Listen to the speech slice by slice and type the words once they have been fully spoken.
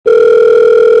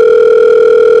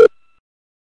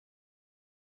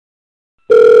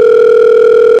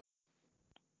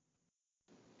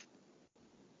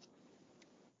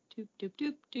Doop,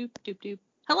 doop, doop, doop, doop.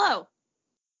 Hello.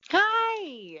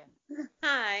 Hi.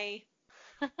 Hi.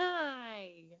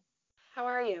 Hi. How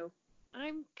are you?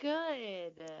 I'm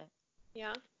good.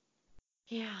 Yeah.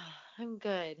 Yeah, I'm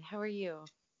good. How are you?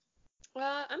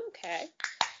 Well, I'm okay.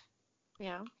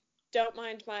 Yeah. Don't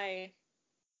mind my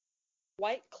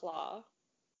White Claw.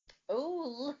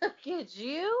 Oh, look at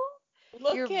you.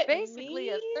 Look You're at basically me.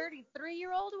 a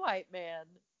 33-year-old white man.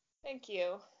 Thank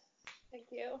you.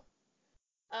 Thank you.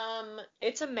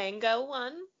 It's a mango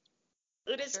one.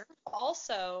 It is Sure.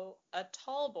 also a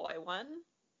tall boy one.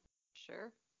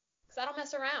 Sure. Because I don't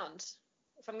mess around.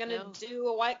 If I'm gonna No. do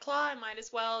a White Claw, I might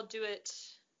as well do it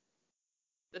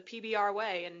the PBR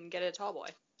way and get a tall boy.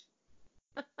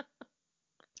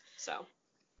 So.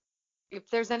 If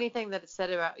there's anything that is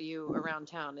said about you around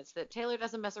town, it's that Taylor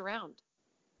doesn't mess around.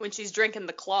 When she's drinking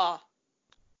the claw.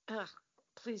 Ugh,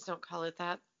 please don't call it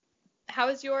that. How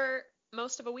has your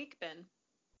most of a week been?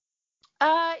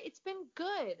 It's been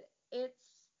good.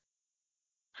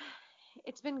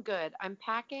 It's been good. I'm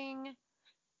packing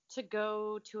to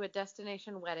go to a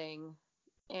destination wedding,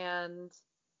 and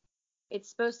it's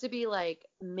supposed to be like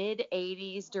mid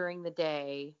 80s during the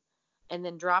day and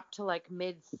then drop to like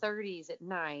mid 30s at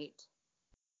night.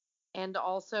 And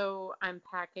also I'm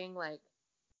packing like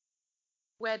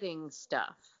wedding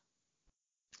stuff.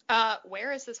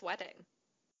 Where is this wedding?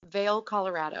 Vail,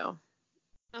 Colorado.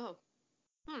 Oh.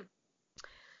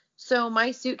 So my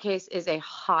suitcase is a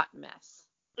hot mess.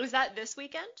 Was that this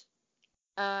weekend?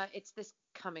 It's this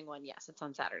coming one. Yes, it's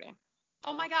on Saturday.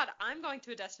 Oh my God, I'm going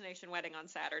to a destination wedding on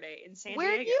Saturday in San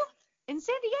Where are Diego. you? In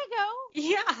San Diego?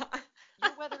 Yeah.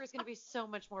 Your weather is going to be so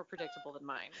much more predictable than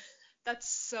mine. That's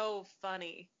so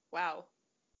funny. Wow.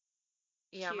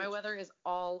 Yeah, Cute. my weather is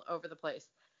all over the place.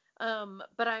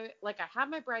 But I have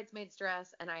my bridesmaid's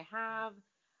dress, and I have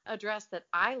a dress that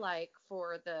I like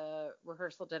for the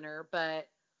rehearsal dinner, but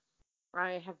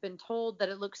I have been told that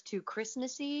it looks too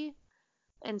Christmassy.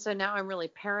 And so now I'm really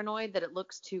paranoid that it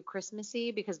looks too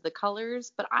Christmassy because of the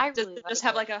colors, but I Does really it like just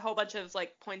have it. like a whole bunch of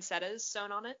like poinsettias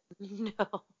sewn on it?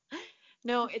 No.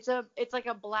 No, it's like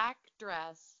a black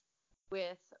dress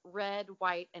with red,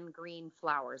 white, and green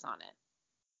flowers on it.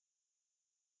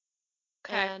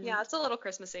 Okay. And Yeah, it's a little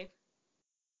Christmassy.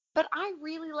 but I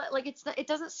really like it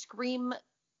doesn't scream,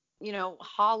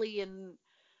 holly and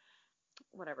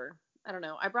whatever. I don't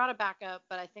know. I brought a backup,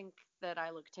 but I think that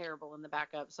I look terrible in the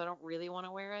backup, so I don't really want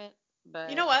to wear it. But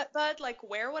You know what, bud? Like,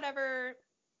 wear whatever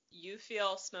you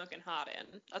feel smoking hot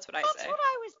in. That's what I that's say. what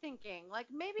I was thinking. Like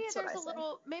That's what I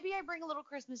say. maybe I bring a little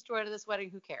Christmas joy to this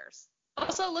wedding. Who cares?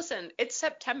 Also, listen, it's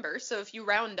September, so if you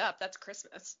round up, that's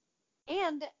Christmas.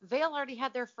 And Vail already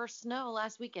had their first snow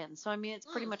last weekend, so I mean it's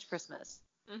pretty much Christmas.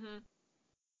 Mm-hmm.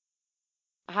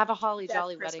 I have a holly Death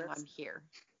jolly wedding. Christmas. I'm here.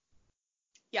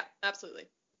 Yeah, absolutely.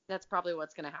 That's probably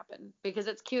what's going to happen because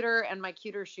it's cuter and my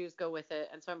cuter shoes go with it,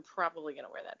 and so I'm probably going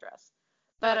to wear that dress.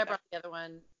 But I brought the other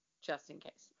one just in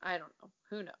case. I don't know.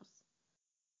 Who knows?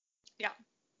 Yeah.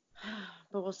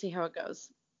 But we'll see how it goes.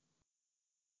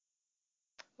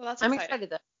 Well, that's I'm exciting. excited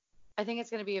though. I think it's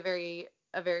going to be a very,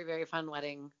 very fun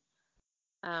wedding.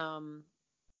 And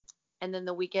then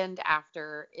the weekend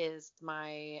after is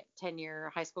my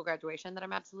 10-year high school graduation that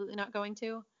I'm absolutely not going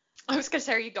to. I was gonna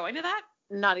say, are you going to that?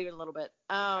 Not even a little bit.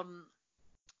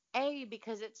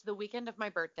 Because it's the weekend of my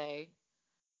birthday.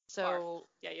 So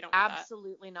yeah, you don't want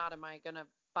absolutely not am I going to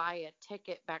buy a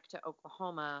ticket back to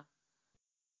Oklahoma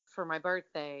for my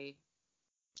birthday.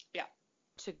 Yeah.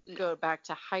 To go back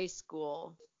to high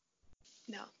school.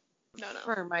 No.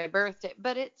 For my birthday.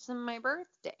 But it's my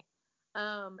birthday.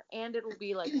 And it'll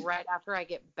be like right after I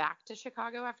get back to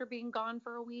Chicago after being gone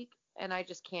for a week. And I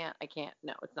just can't.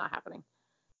 No, it's not happening.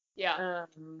 Yeah.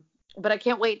 But I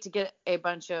can't wait to get a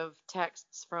bunch of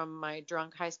texts from my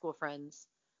drunk high school friends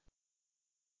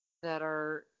that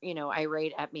are,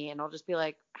 irate at me. And I'll just be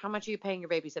like, how much are you paying your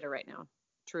babysitter right now?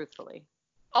 Truthfully.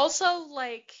 Also,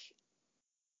 like,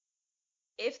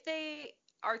 if they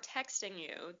are texting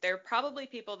you, they're probably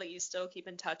people that you still keep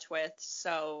in touch with.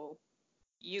 So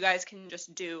you guys can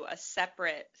just do a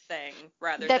separate thing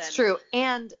rather than. That's true.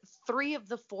 And 3 of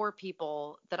the 4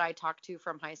 people that I talked to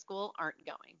from high school aren't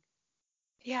going.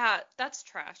 Yeah, that's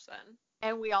trash then.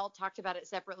 And we all talked about it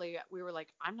separately. We were like,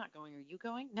 I'm not going. Are you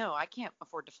going? No, I can't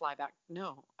afford to fly back.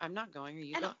 No, I'm not going. Are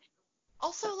you going?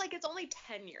 Also, like, it's only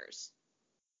 10 years.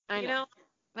 I know.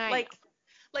 I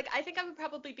think I would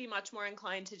probably be much more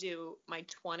inclined to do my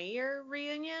 20-year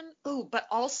reunion. Ooh, but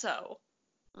also,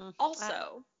 I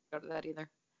don't go to that either.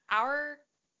 Our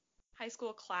high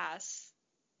school class,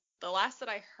 the last that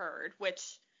I heard,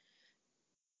 which,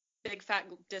 big fat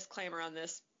disclaimer on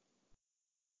this,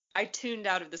 I tuned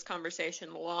out of this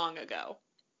conversation long ago.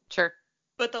 Sure.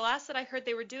 But the last that I heard,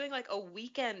 they were doing like a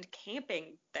weekend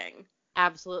camping thing.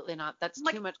 Absolutely not. That's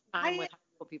Like, too much time with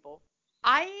high school people.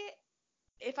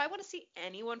 if I want to see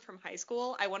anyone from high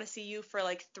school, I want to see you for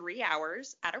like 3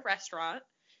 hours at a restaurant.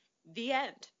 The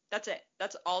end. That's it.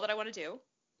 That's all that I want to do.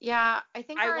 Yeah, I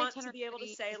think I our want to be able to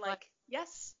itinerary say is like,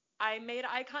 yes, I made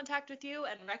eye contact with you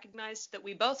and recognized that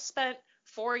we both spent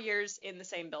 4 years in the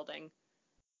same building.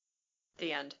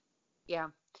 The end. yeah.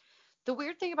 The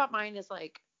weird thing about mine is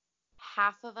like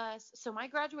half of us. So my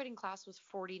graduating class was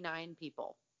 49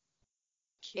 people,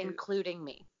 Cute. including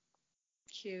me.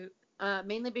 Cute.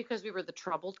 Mainly because we were the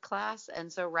troubled class,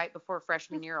 and so right before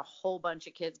freshman year, a whole bunch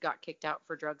of kids got kicked out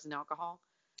for drugs and alcohol.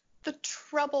 The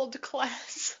troubled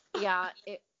class. Yeah,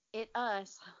 it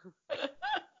us.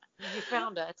 You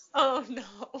found us. Oh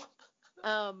no.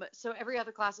 So every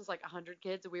other class was like 100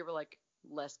 kids, and we were like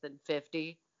less than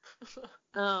 50.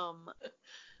 But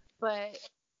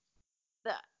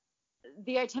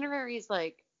the itinerary is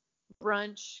like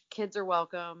brunch, kids are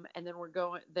welcome, and then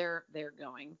they're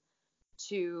going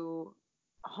to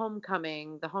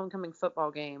the homecoming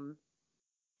football game.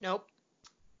 Nope.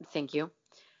 Thank you.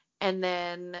 And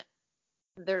then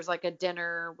there's like a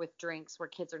dinner with drinks where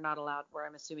kids are not allowed, where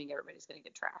I'm assuming everybody's going to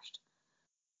get trashed.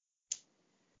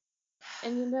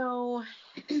 And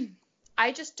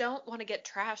I just don't want to get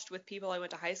trashed with people I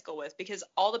went to high school with, because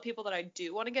all the people that I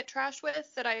do want to get trashed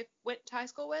with that I went to high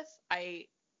school with, I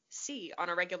see on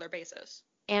a regular basis.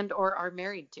 And or are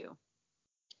married to.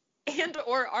 And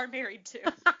or are married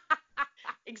to.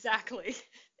 Exactly.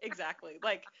 Exactly.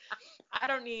 Like, I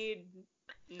don't need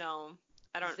any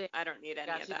of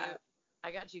that.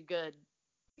 I got you good.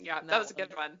 Yeah, that was a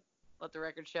good one. Let the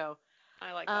record show.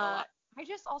 I like that a lot. I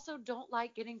just also don't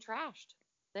like getting trashed.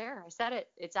 There, I said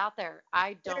it. It's out there.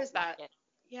 I don't like it.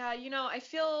 Yeah, I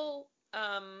feel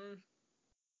far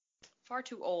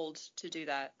too old to do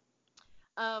that.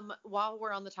 While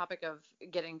we're on the topic of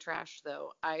getting trashed,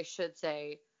 though, I should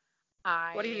say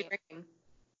What are you drinking?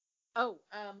 Oh,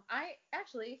 I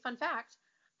actually, fun fact,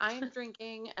 I am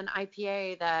drinking an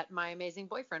IPA that my amazing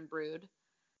boyfriend brewed.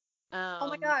 Oh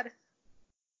my God.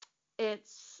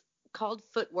 It's called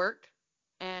Footwork,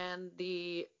 and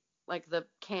the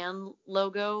can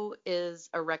logo is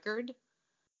a record,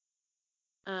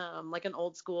 like an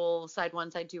old school side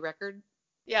 1, side 2 record.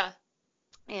 Yeah.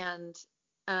 And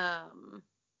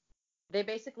they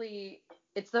basically,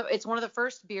 it's one of the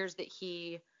first beers that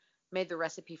he made the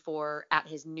recipe for at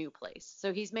his new place.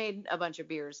 So he's made a bunch of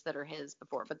beers that are his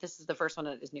before, but this is the first one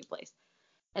at his new place.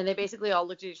 And they basically all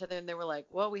looked at each other and they were like,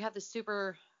 well, we have this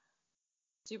super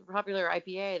popular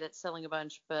IPA that's selling a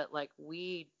bunch, but like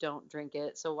we don't drink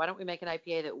it. So why don't we make an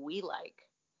IPA that we like?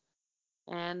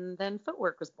 And then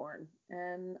Footwork was born,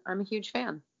 and I'm a huge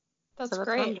fan. That's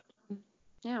great.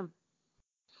 Yeah.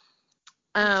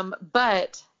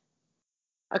 But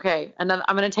okay, I'm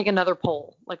going to take another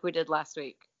poll like we did last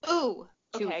week. Ooh.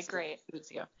 Okay, great. 2 weeks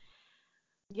ago.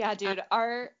 Yeah, dude,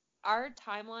 our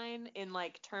timeline in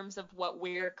like terms of what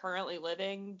we're currently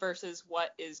living versus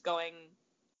what is going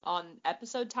on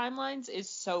episode timelines is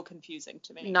so confusing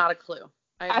to me. Not a clue.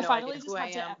 I finally just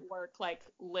had to at work like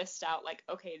list out like,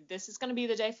 okay, this is gonna be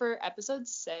the day for episode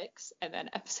 6, and then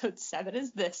episode 7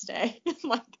 is this day.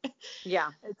 Like, yeah,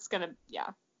 it's gonna,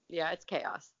 it's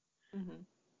chaos.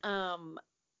 Mm-hmm.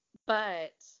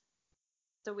 But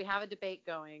so we have a debate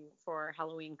going for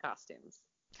Halloween costumes.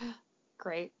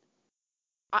 Great.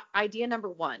 Idea number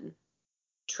 1,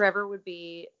 Trevor would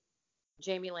be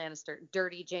Jaime Lannister,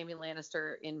 dirty Jaime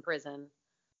Lannister in prison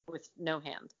with no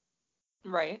hand.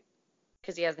 Right.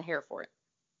 Because he has the hair for it.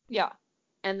 Yeah.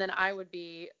 And then I would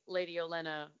be Lady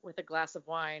Olenna with a glass of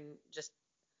wine, just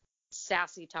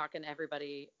sassy talking to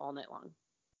everybody all night long.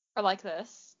 Or like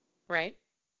this. Right?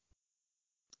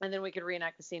 And then we could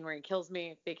reenact the scene where he kills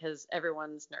me because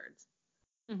everyone's nerds.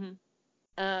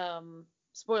 Mm-hmm.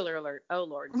 Spoiler alert. Oh,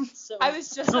 Lord. So, I was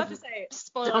just about to say,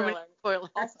 spoiler alert. Spoilers.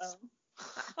 Also.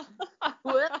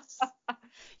 Whoops.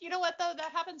 You know what, though?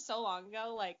 That happened so long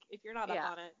ago. Like, if you're not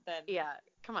up on it, then... Yeah,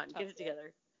 come on, get it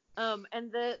together.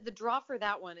 And the draw for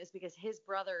that one is because his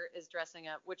brother is dressing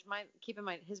up, which keep in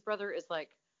mind, his brother is, like,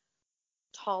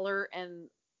 taller and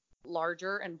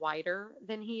larger and wider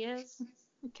than he is.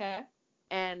 Okay.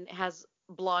 And has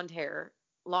blonde hair,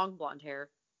 long blonde hair.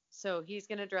 So he's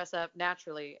going to dress up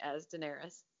naturally as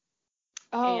Daenerys.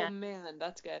 Oh, man,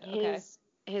 that's good. Okay.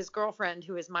 His girlfriend,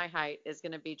 who is my height, is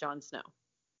going to be Jon Snow.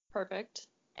 Perfect.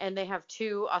 And they have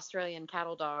 2 Australian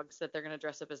cattle dogs that they're going to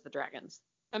dress up as the dragons.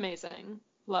 Amazing.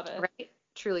 Love it. Right?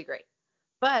 Truly great.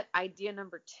 But idea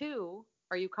number 2,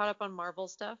 are you caught up on Marvel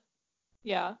stuff?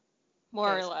 Yeah.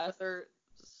 More or less.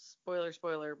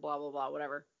 spoiler, blah, blah, blah,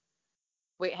 whatever.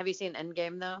 Wait, have you seen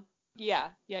Endgame, though? Yeah.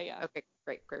 Okay,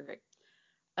 great.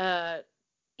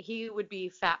 He would be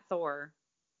Fat Thor,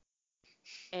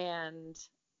 and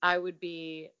I would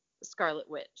be Scarlet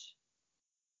Witch.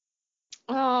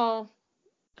 Oh,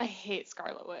 I hate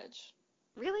Scarlet Witch.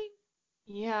 Really?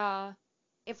 Yeah.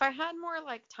 If I had more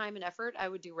like time and effort, I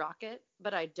would do Rocket,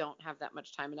 but I don't have that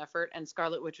much time and effort, and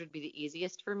Scarlet Witch would be the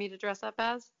easiest for me to dress up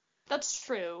as That's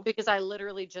true. because I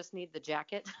literally just need the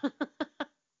jacket.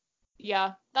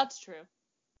 Yeah, that's true.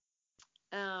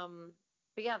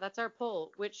 But yeah, that's our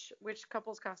poll. Which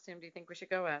couple's costume do you think we should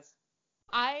go as?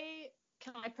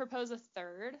 Can I propose a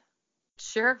third?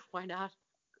 Sure, why not?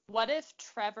 What if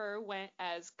Trevor went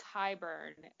as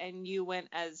Qyburn and you went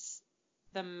as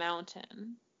the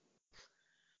Mountain?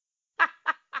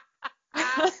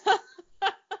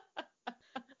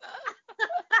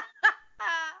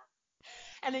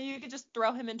 And then you could just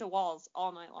throw him into walls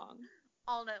all night long.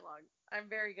 All night long. I'm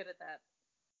very good at that.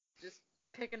 Just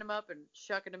picking him up and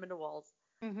shucking him into walls.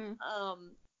 Mm-hmm.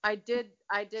 I did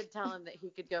tell him that he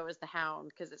could go as the Hound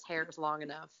because his hair is long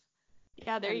enough.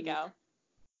 Yeah, there you go.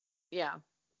 Yeah.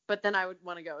 But then I would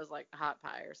want to go as like Hot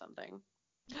Pie or something.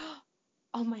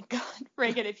 Oh my God,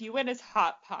 Reagan, if you went as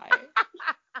Hot Pie,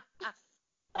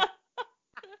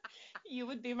 you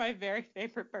would be my very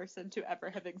favorite person to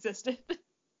ever have existed.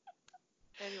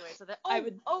 Anyway, so that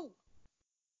I'm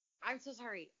so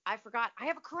sorry. I forgot. I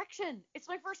have a correction. It's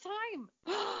my first time.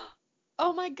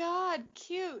 Oh my God,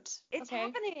 cute. It's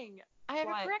happening. I have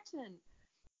a correction.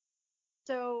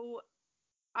 So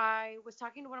I was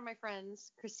talking to one of my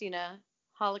friends, Christina.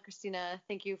 Holla, Christina.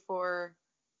 Thank you for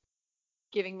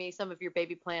giving me some of your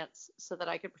baby plants so that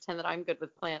I could pretend that I'm good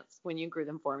with plants when you grew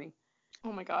them for me.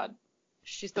 Oh my God.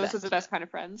 Those are the best kind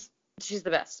of friends. She's the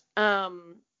best.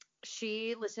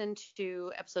 She listened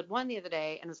to episode 1 the other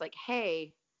day and was like,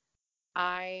 hey,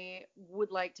 I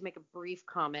would like to make a brief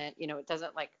comment. You know, it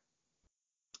doesn't like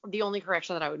the only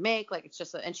correction that I would make, like it's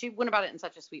just, and she went about it in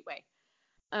such a sweet way.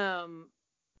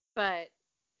 But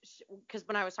because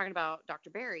when I was talking about Dr.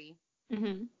 Barry,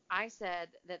 mm-hmm. I said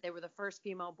that they were the first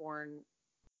female-born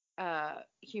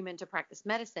human to practice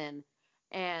medicine.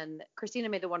 And Christina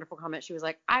made the wonderful comment. She was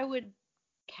like, I would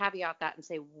caveat that and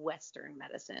say Western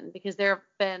medicine because there have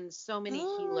been so many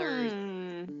healers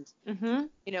and, mm-hmm.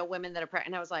 you know, women that are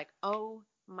and I was like, oh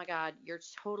my God, you're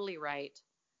totally right.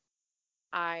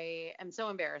 I am so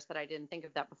embarrassed that I didn't think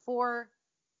of that before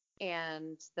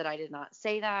and that I did not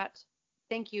say that.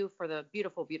 Thank you for the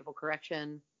beautiful, beautiful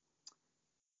correction.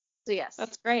 So yes.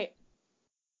 That's great.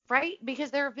 Right?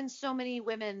 Because there have been so many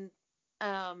women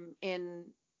in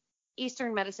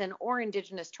Eastern medicine or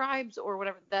indigenous tribes or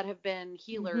whatever that have been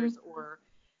healers mm-hmm. or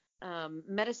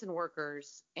medicine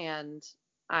workers, and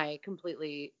I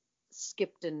completely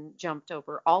skipped and jumped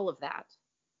over all of that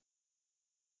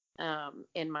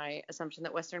in my assumption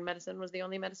that Western medicine was the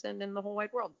only medicine in the whole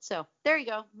wide world. So there you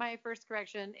go. My first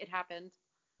correction. It happened.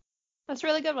 That's a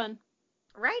really good one.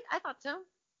 Right? I thought so.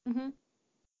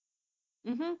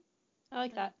 I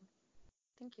like that.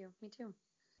 Thank you. Me too.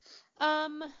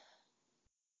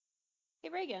 Hey,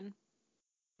 Reagan.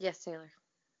 Yes, Taylor.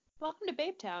 Welcome to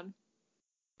Babetown.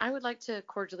 I would like to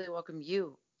cordially welcome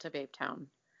you to Babetown.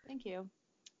 Thank you.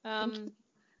 To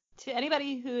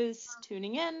anybody who is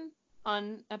tuning in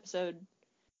on episode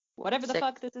whatever the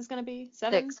fuck this is going to be,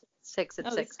 7? 6.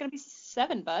 It's 6. It's going to be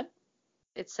 7, bud.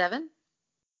 It's 7?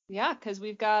 Yeah, because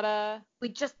we've got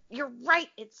you're right.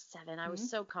 It's 7. I was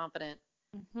so confident.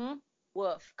 Mm-hmm.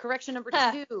 Woof. Correction number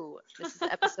 2. This is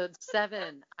episode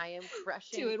 7. I am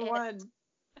crushing 2 and it.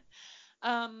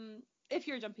 1. If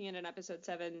you're jumping in episode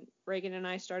 7, Reagan and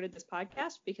I started this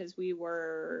podcast because we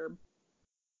were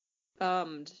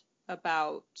bummed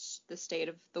about the state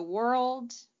of the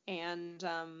world and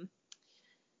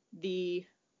the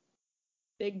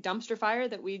big dumpster fire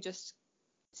that we just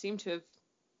seem to have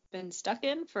been stuck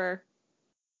in for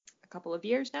a couple of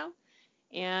years now.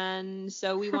 And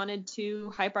so we wanted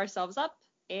to hype ourselves up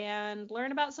and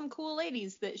learn about some cool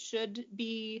ladies that should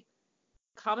be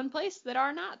commonplace that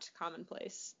are not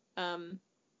commonplace. And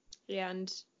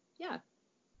yeah,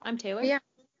 I'm Taylor. Yeah,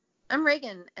 I'm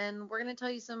Reagan, and we're gonna tell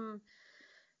you some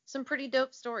pretty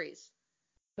dope stories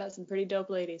about some pretty dope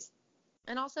ladies.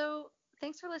 And also,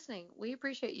 thanks for listening. We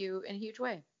appreciate you in a huge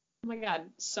way. Oh my God,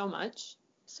 so much.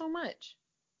 So much.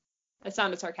 I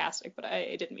sounded sarcastic, but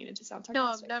I didn't mean it to sound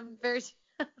sarcastic. No, I'm very.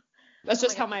 That's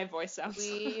just how my voice sounds.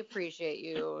 We appreciate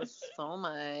you so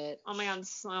much. Oh my God,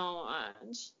 so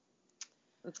much.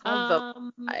 It's called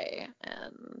Vocify,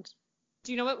 and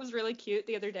do you know what was really cute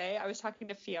the other day? I was talking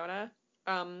to Fiona,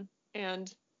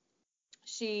 and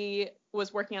she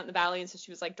was working out in the valley, and so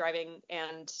she was like driving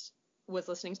and was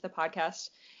listening to the podcast,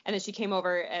 and then she came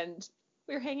over and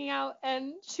we were hanging out,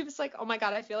 and she was like, oh my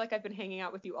God, I feel like I've been hanging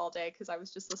out with you all day because I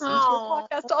was just listening to your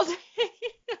podcast all day.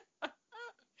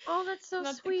 Oh, that's so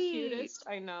That's sweet. the cutest.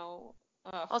 I know.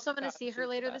 Oh, Also, I'm going to God, see her she's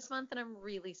later the this best. month, and I'm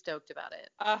really stoked about it.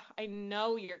 I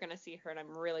know you're gonna see her, and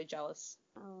I'm really jealous.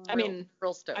 I Real, mean,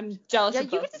 real stoked. I'm jealous Yeah, of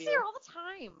you both get to of see you. her all the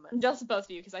time. I'm jealous of both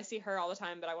of you because I see her all the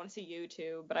time, but I want to see you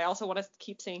too. But I also want to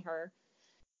keep seeing her.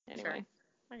 Anyway. Sure.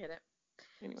 I get it.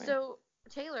 Anyway. So,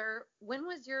 Taylor, when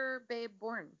was your babe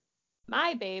born?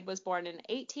 My babe was born in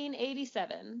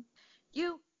 1887.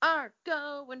 You are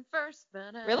going first.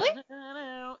 Really?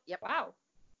 Yep. Wow.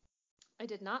 I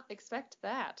did not expect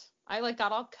that. I like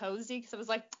got all cozy because I was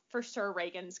like, for sure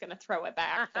Reagan's gonna throw it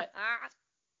back. But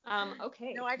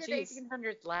okay. No, I did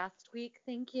 1800s last week.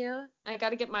 Thank you. I got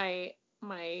to get my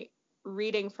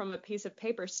reading from a piece of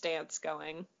paper stance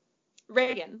going.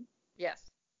 Reagan. Yes.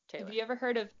 Taylor. Have you ever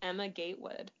heard of Emma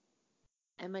Gatewood?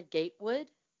 Emma Gatewood?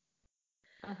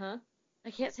 Uh-huh. I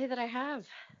can't say that I have.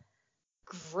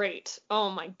 Great.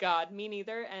 Oh my God, me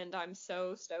neither, and I'm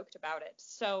so stoked about it.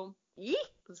 So,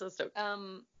 I'm so stoked.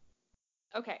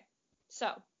 Okay.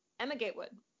 So, Emma Gatewood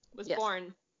was Yes.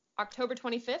 born October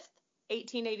 25th,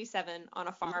 1887 on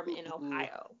a farm in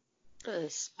Ohio. A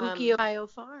spooky Ohio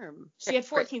farm. She had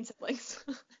 14 siblings.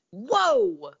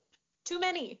 Whoa! Too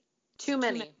many. Too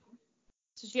many.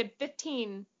 So she had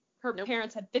 15. Her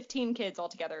parents had 15 kids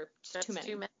altogether. That's too many.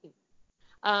 Too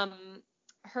many.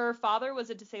 Her father was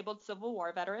a disabled Civil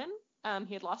War veteran.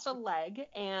 He had lost a leg,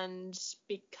 and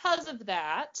because of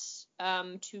that,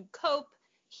 to cope,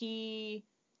 he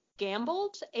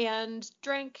gambled and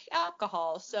drank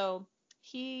alcohol. So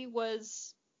he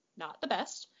was not the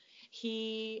best.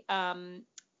 He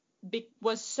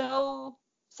was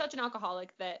such an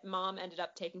alcoholic that mom ended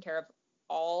up taking care of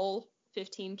all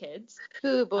 15 kids.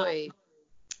 Oh boy.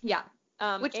 Yeah.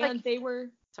 Which, and like, they were.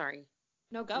 Sorry.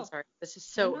 No, go. I'm sorry. This is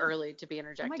so early to be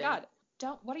interjecting. Oh my God.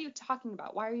 What are you talking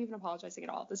about? Why are you even apologizing at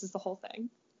all? This is the whole thing.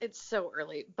 It's so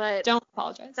early, but don't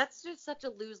apologize. That's just such a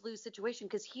lose-lose situation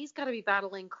because he's got to be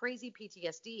battling crazy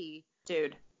PTSD.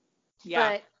 Dude.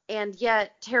 Yeah. And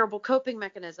yet terrible coping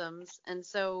mechanisms, and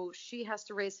so she has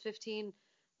to raise 15.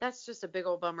 That's just a big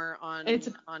old bummer on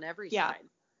every side.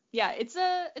 Yeah, it's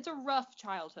a rough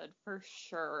childhood for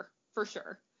sure. For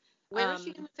sure. Where is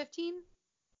she in the 15?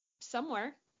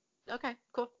 Somewhere. Okay,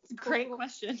 cool. Great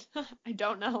question. I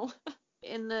don't know.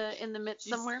 In the midst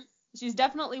somewhere? She's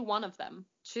definitely one of them.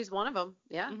 She's one of them.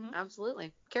 Yeah,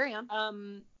 absolutely. Carry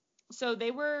on. So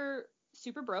they were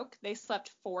super broke. They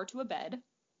slept 4 to a bed.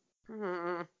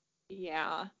 Mm-hmm.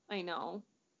 Yeah, I know.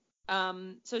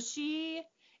 So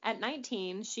at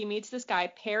 19, she meets this guy,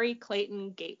 Perry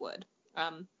Clayton Gatewood.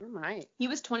 Right. He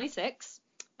was 26.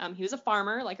 He was a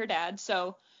farmer like her dad.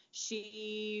 So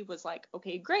she was like,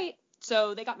 okay, great.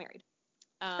 So they got married.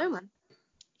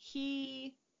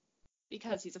 He,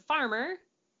 because he's a farmer,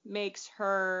 makes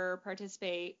her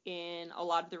participate in a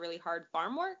lot of the really hard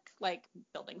farm work, like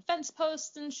building fence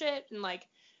posts and shit. And like,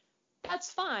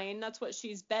 that's fine. That's what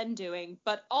she's been doing.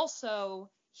 But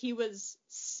also, he was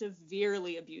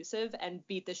severely abusive and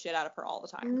beat the shit out of her all the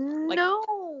time. Like, no.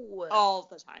 All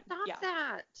the time. Stop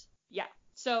that. Yeah.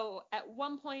 So at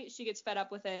one point, she gets fed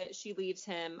up with it. She leaves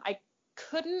him. I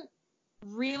couldn't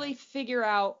really figure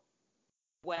out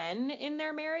when in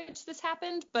their marriage this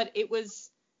happened, but it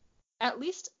was at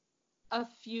least a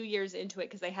few years into it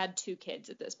because they had 2 kids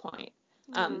at this point.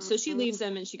 So she leaves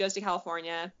him and she goes to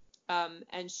California.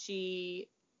 And she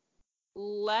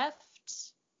left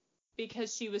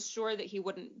because she was sure that he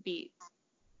wouldn't beat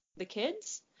the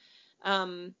kids.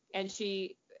 And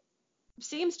she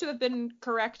seems to have been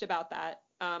correct about that.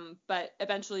 But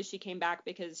eventually she came back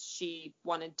because she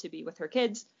wanted to be with her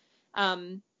kids.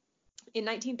 In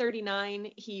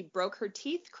 1939, he broke her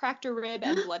teeth, cracked her rib,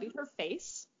 and bloodied her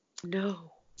face.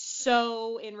 No.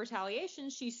 So in retaliation,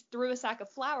 she threw a sack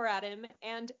of flour at him,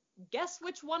 and guess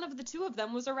which one of the 2 of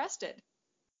them was arrested?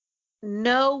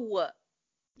 No.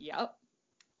 Yep.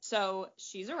 So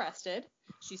she's arrested.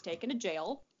 She's taken to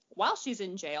jail. While she's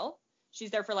in jail,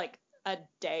 she's there for like a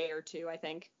day or 2, I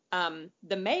think.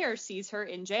 The mayor sees her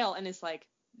in jail and is like,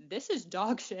 this is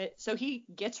dog shit. So he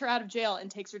gets her out of jail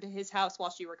and takes her to his house while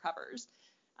she recovers.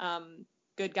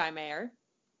 Good guy mayor.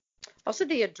 Also,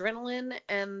 the adrenaline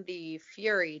and the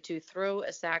fury to throw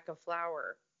a sack of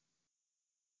flour.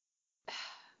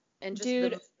 And just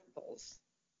Dude, the muscles.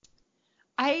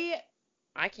 I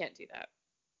can't do that.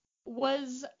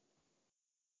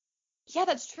 Yeah,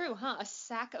 that's true, huh? A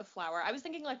sack of flour. I was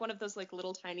thinking like one of those like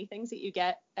little tiny things that you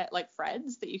get at like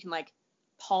Fred's that you can like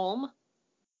palm.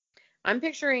 I'm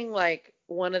picturing like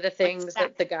one of the things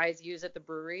that the guys use at the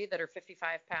brewery that are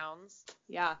 55 pounds.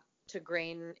 Yeah. To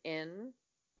grain in.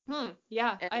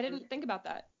 Yeah, and I didn't think about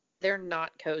that. They're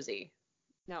not cozy.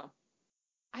 No.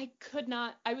 I could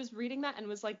not. I was reading that and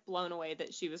was like blown away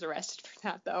that she was arrested for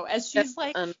that though. As she's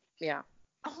like, yeah.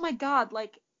 Oh my God,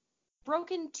 like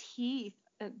broken teeth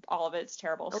and all of it's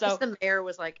terrible. So the mayor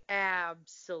was like,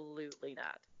 absolutely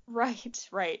not.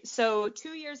 Right. So 2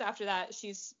 years after that,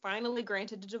 she's finally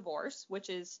granted a divorce, which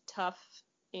is tough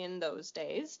in those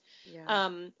days. Yeah.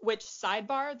 Which,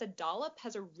 sidebar, The Dollop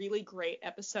has a really great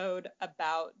episode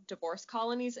about divorce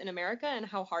colonies in America and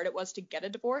how hard it was to get a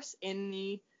divorce in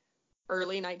the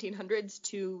early 1900s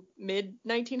to mid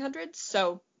 1900s.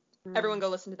 So everyone go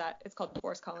listen to that. It's called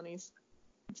Divorce Colonies.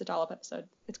 It's a Dollop episode.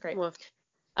 It's great. Well.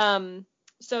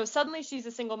 So suddenly she's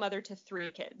a single mother to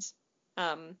 3 kids.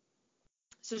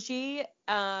 So she,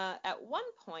 at one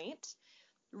point,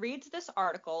 reads this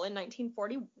article in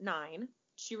 1949.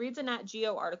 She reads a Nat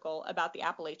Geo article about the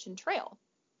Appalachian Trail.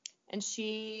 And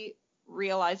she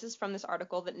realizes from this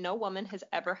article that no woman has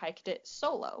ever hiked it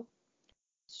solo.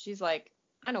 She's like,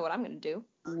 I know what I'm going to do.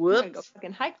 Whoops. I'm going to go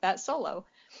fucking hike that solo.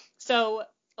 So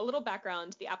a little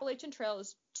background. The Appalachian Trail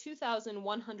is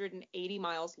 2,180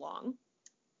 miles long.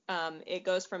 It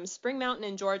goes from Spring Mountain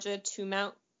in Georgia to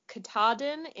Mount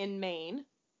Katahdin in Maine.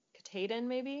 Katahdin,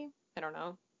 maybe? I don't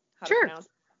know how to pronounce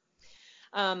it.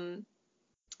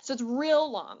 So it's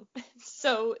real long.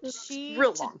 So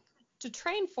to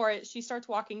train for it, she starts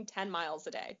walking 10 miles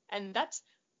a day. And that's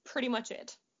pretty much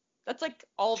it. That's like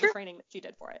all the training that she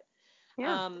did for it.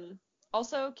 Yeah.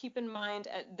 Also, keep in mind,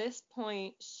 at this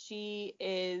point, she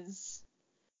is...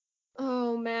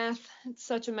 Oh, math. It's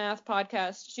such a math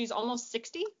podcast. She's almost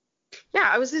 60. Yeah,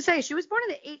 I was going to say, she was born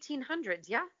in the 1800s,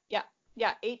 yeah?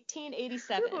 Yeah,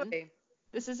 1887. Ooh.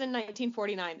 This is in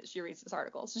 1949 that she reads this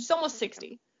article. So she's almost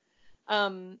 60.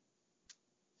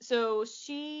 So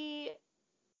she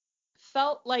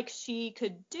felt like she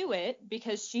could do it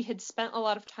because she had spent a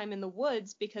lot of time in the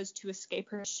woods, because to escape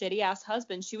her shitty-ass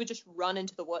husband, she would just run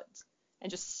into the woods and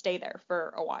just stay there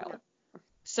for a while. Yeah.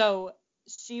 So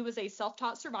she was a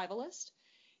self-taught survivalist.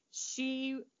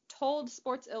 She told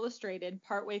Sports Illustrated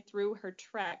partway through her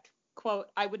trek, quote,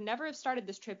 I would never have started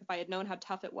this trip if I had known how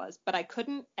tough it was, but I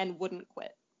couldn't and wouldn't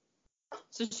quit.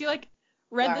 So she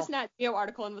read this Nat Geo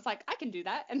article and was like, I can do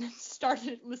that. And then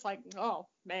was like, oh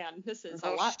man, this is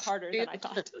a lot harder than I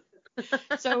thought.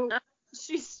 So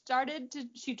she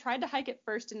tried to hike it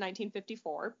first in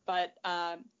 1954, but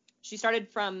she started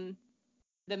from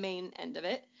the main end of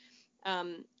it.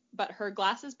 But her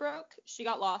glasses broke, she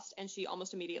got lost, and she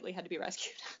almost immediately had to be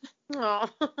rescued. Oh.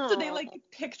 So they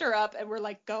picked her up and were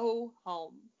like, go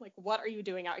home. Like, what are you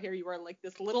doing out here? You are like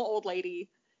this little old lady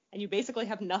and you basically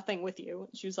have nothing with you.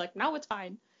 And she was like, no, it's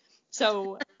fine.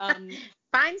 So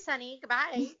fine, Sonny,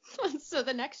 goodbye. So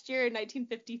the next year in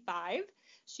 1955,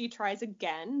 she tries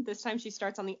again. This time she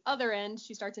starts on the other end.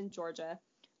 She starts in Georgia.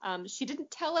 She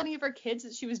didn't tell any of her kids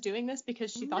that she was doing this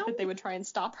because she thought that they would try and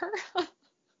stop her.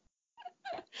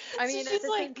 I mean, at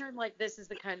the same time, this is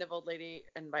the kind of old lady,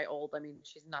 and by old, I mean,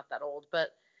 she's not that old, but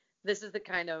this is the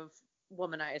kind of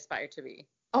woman I aspire to be.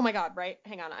 Oh my God, right?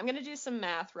 Hang on. I'm going to do some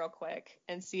math real quick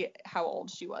and see how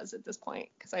old she was at this point,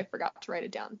 because I forgot to write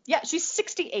it down. Yeah, she's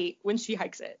 68 when she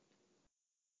hikes it.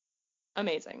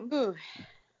 Amazing. Ooh.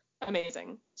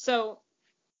 Amazing. So,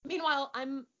 meanwhile,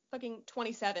 I'm fucking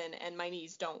 27 and my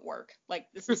knees don't work. Like,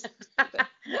 this is stupid.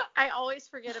 I always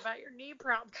forget about your knee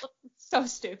problems. So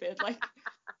stupid. Like,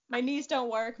 my knees don't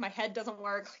work. My head doesn't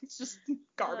work. It's just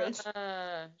garbage.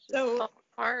 So fall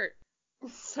apart.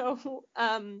 So,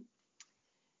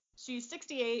 she's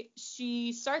 68.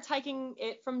 She starts hiking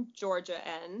it from Georgia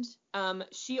end.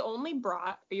 She only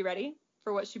brought, are you ready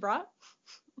for what she brought?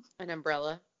 An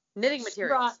umbrella. Knitting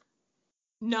materials.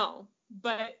 No,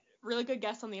 but really good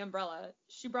guess on the umbrella.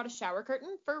 She brought a shower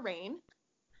curtain for rain.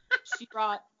 She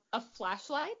brought a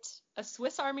flashlight, a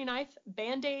Swiss Army knife,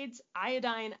 Band-Aids,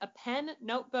 iodine, a pen,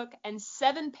 notebook, and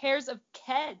 7 pairs of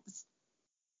Keds.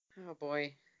 Oh,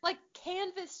 boy. Like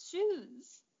canvas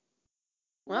shoes.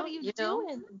 Well, what are you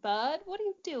doing, bud? What are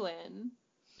you doing?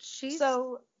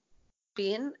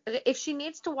 If she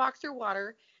needs to walk through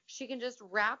water, she can just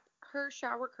wrap her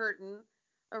shower curtain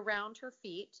around her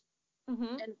feet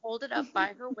and hold it up by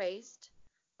her waist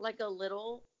like a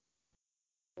little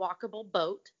walkable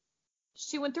boat.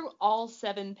 She went through all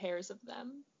 7 pairs of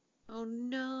them. Oh,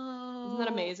 no. Isn't that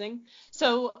amazing?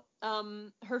 So,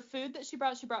 her food that she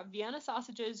brought Vienna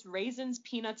sausages, raisins,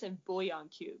 peanuts, and bouillon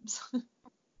cubes.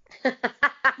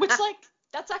 Which,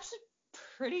 that's actually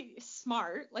pretty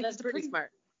smart. That's pretty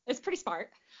smart. It's pretty smart.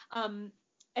 And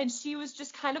she was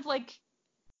just kind of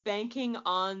banking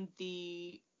on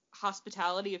the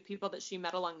hospitality of people that she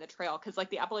met along the trail, because like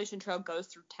the Appalachian Trail goes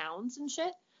through towns and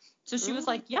shit. So she was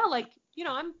like, yeah, like, you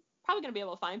know, I'm probably gonna be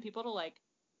able to find people to like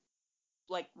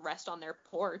rest on their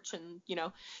porch, and you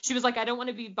know, she was like, I don't want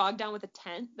to be bogged down with a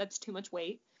tent, that's too much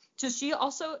weight. So she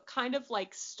also kind of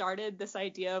like started this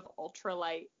idea of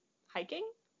ultralight hiking.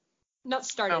 Not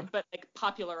started, but like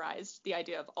popularized the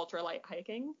idea of ultralight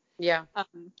hiking. Yeah.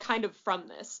 Kind of from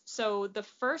this. So the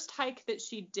first hike that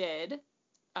she did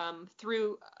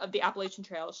through the Appalachian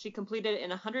Trail, she completed in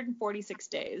 146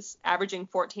 days, averaging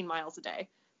 14 miles a day.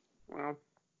 Wow.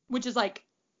 Which is like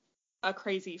a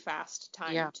crazy fast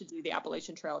time to do the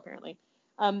Appalachian Trail, apparently.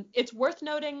 It's worth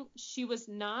noting she was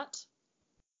not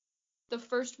the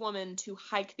first woman to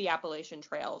hike the Appalachian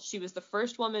Trail. She was the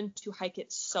first woman to hike it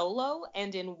solo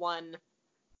and in one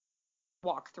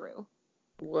walkthrough,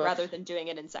 rather than doing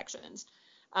it in sections.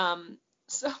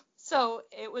 So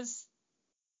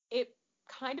it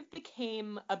kind of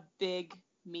became a big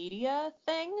media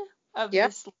thing of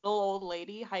this little old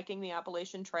lady hiking the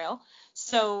Appalachian Trail.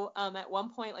 So at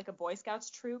one point, like a Boy Scouts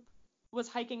troop was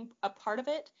hiking a part of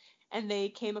it, and they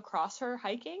came across her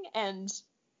hiking, and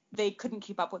they couldn't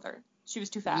keep up with her. She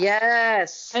was too fast.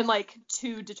 Yes. And like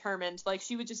too determined. Like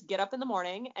she would just get up in the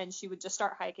morning and she would just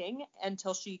start hiking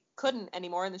until she couldn't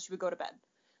anymore, and then she would go to bed.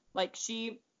 Like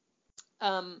she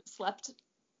slept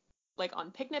like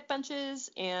on picnic benches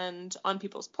and on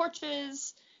people's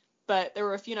porches, but there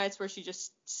were a few nights where she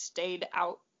just stayed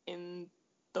out in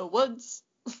the woods.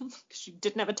 She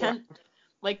didn't have a tent. Yeah.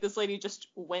 Like this lady just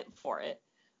went for it.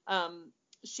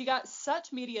 She got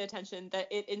such media attention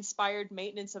that it inspired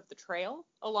maintenance of the trail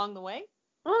along the way.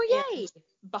 Oh, yay!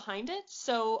 Behind it.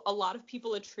 So a lot of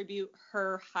people attribute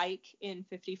her hike in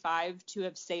 55 to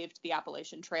have saved the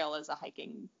Appalachian Trail as a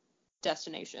hiking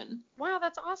destination. Wow,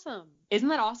 that's awesome. Isn't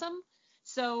that awesome?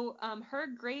 So her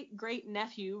great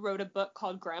nephew wrote a book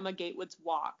called Grandma Gatewood's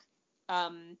Walk.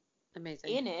 Amazing.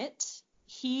 In it,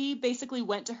 he basically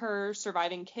went to her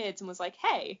surviving kids and was like,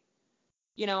 hey,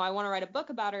 you know, I want to write a book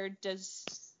about her.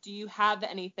 Do you have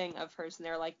anything of hers? And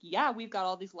they're like, yeah, we've got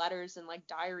all these letters and like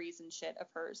diaries and shit of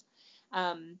hers.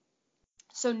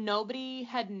 So nobody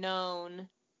had known.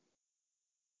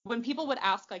 When people would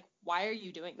ask, like, why are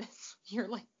you doing this? You're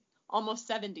like almost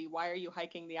 70. Why are you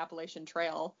hiking the Appalachian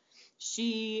Trail?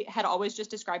 She had always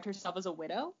just described herself as a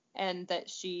widow, and that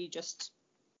she just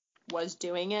was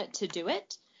doing it to do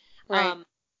it. Right.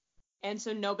 And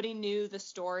so nobody knew the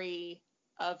story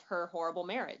of her horrible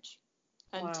marriage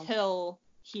until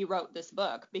he wrote this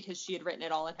book, because she had written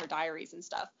it all in her diaries and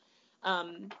stuff.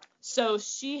 So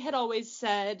she had always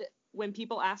said, when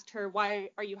people asked her, why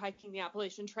are you hiking the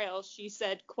Appalachian Trail? She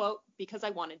said, quote, because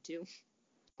I wanted to,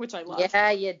 which I love.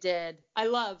 Yeah, you did. I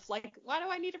love, like, why do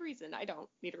I need a reason? I don't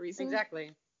need a reason.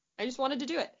 Exactly. I just wanted to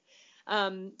do it.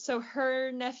 So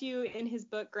her nephew, in his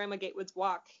book, Grandma Gatewood's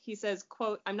Walk, he says,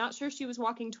 quote, I'm not sure she was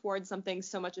walking towards something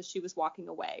so much as she was walking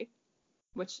away,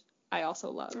 which I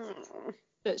also love.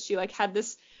 That she like had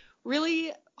this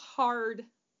really hard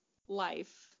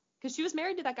life, because she was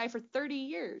married to that guy for 30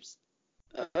 years.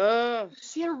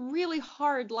 She had a really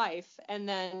hard life, and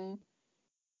then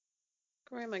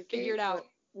Grandma figured out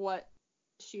what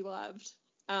she loved.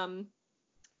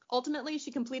 Ultimately, she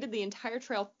completed the entire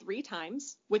trail 3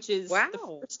 times, which is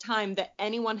the first time that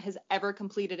anyone has ever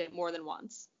completed it more than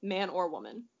once, man or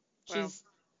woman. She's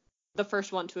the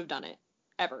first one to have done it,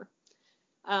 ever.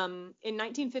 In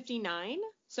 1959,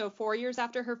 so 4 years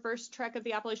after her first trek of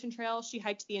the Appalachian Trail, she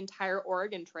hiked the entire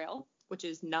Oregon Trail, which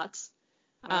is nuts.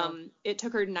 It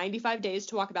took her 95 days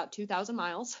to walk about 2,000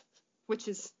 miles,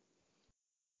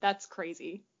 that's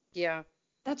crazy. Yeah.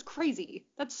 That's crazy.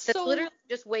 That's literally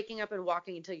just waking up and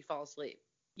walking until you fall asleep.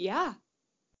 Yeah.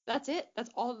 That's it. That's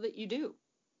all that you do.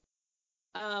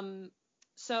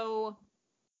 So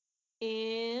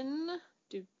in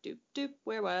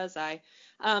where was I?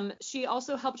 She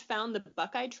also helped found the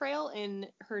Buckeye Trail in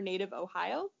her native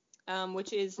Ohio,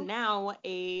 which is now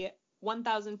a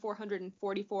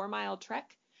 1,444 mile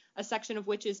trek, a section of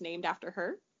which is named after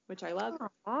her, which I love.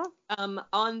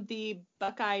 On the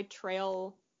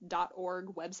BuckeyeTrail.org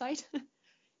website,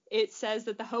 it says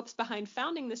that the hopes behind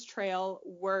founding this trail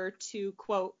were to,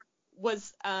 quote,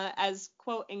 as,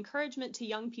 quote, encouragement to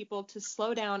young people to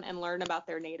slow down and learn about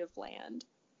their native land.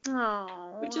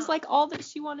 Aww. Which is like all that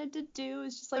she wanted to do,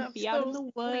 is just like be out in the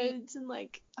woods and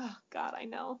like, oh God, I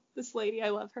know this lady, I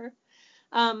love her.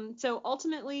 So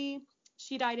ultimately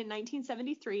she died in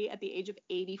 1973 at the age of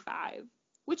 85,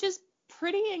 which is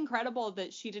pretty incredible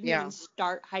that she didn't even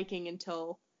start hiking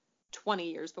until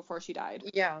 20 years before she died.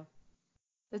 Yeah.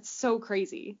 That's so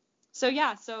crazy. So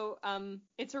yeah,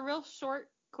 it's a real short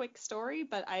quick story,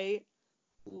 but I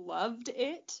loved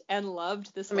it and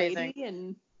loved this Amazing. lady,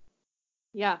 and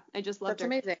yeah, I just loved That's her.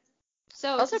 amazing.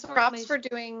 So Also, props for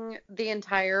doing the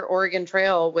entire Oregon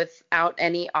Trail without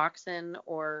any oxen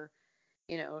or,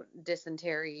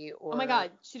 dysentery or. Oh my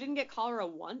God, she didn't get cholera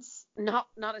once. Not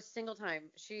a single time.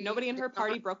 Nobody in her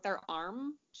party broke their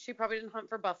arm. She probably didn't hunt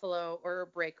for buffalo or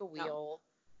break a wheel.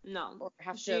 No. Or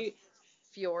have to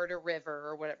fjord a river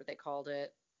or whatever they called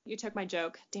it. You took my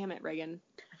joke. Damn it, Reagan.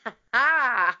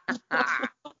 Yeah,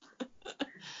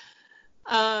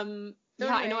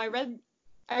 I know. I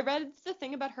read the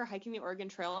thing about her hiking the Oregon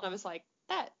Trail, and I was like,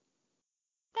 that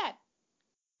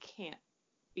can't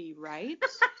be right.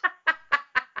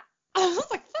 I was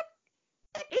like,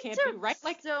 that can't be right.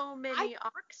 Like, so many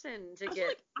oxen to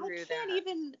get through that.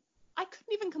 I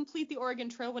couldn't even complete the Oregon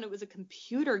Trail when it was a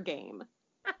computer game.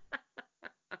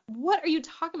 What are you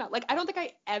talking about? Like, I don't think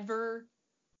I ever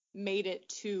made it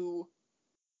to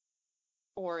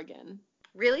Oregon.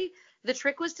 Really? The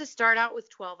trick was to start out with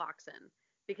 12 oxen,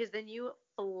 because then you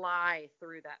fly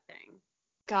through that thing.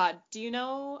 God, do you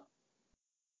know,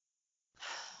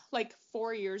 like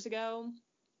 4 years ago,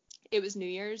 it was New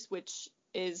Year's, which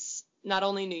is not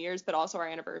only New Year's, but also our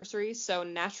anniversary. So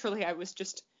naturally, I was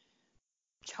just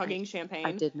chugging champagne.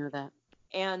 I did know that.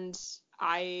 And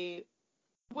I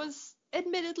was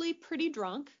admittedly pretty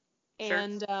drunk. Sure.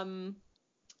 And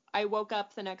I woke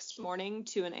up the next morning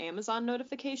to an Amazon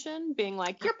notification being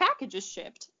like, your package is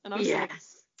shipped. And I was like,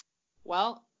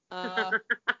 well, I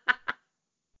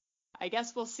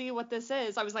guess we'll see what this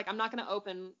is. I was like, I'm not going to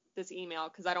open this email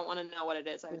because I don't want to know what it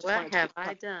is. What have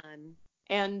I done?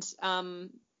 And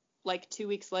like 2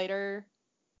 weeks later,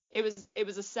 it was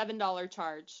a $7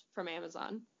 charge from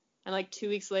Amazon. And like 2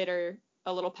 weeks later,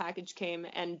 a little package came,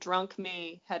 and drunk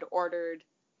me had ordered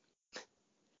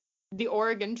the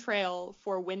Oregon Trail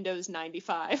for Windows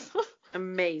 95.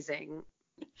 Amazing.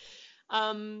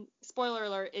 Spoiler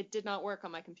alert, it did not work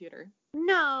on my computer.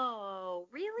 No,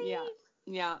 really?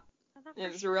 Yeah.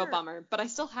 It was a real bummer, but I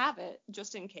still have it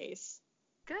just in case.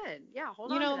 Good. Yeah,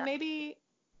 hold on to that. Maybe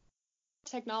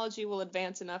technology will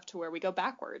advance enough to where we go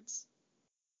backwards.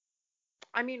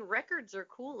 I mean, records are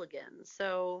cool again,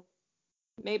 so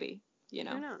maybe, Who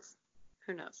knows?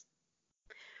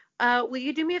 Will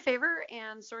you do me a favor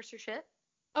and source your shit?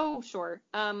 Oh, sure.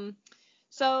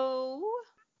 So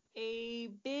a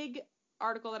big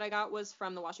article that I got was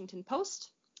from the Washington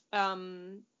Post,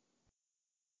 written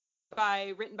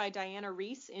by Diana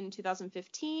Reese in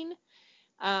 2015.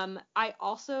 I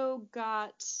also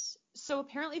got, so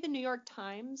apparently the New York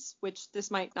Times, which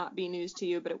this might not be news to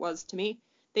you, but it was to me,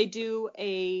 they do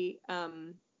a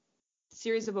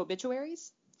series of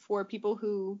obituaries for people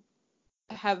who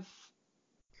have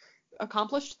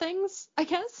accomplished things, I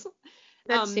guess.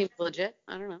 That seems legit.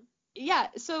 I don't know. Yeah,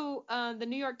 so the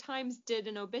New York Times did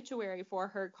an obituary for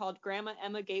her called Grandma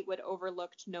Emma Gatewood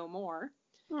Overlooked No More,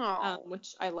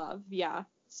 which I love. Yeah,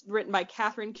 it's written by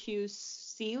Catherine Q.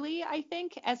 Seeley, I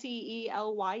think, Seelye,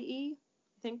 I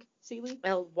think, Seeley.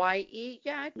 Lye,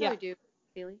 yeah, I probably do,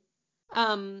 Seeley.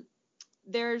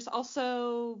 There's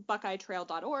also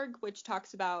BuckeyeTrail.org, which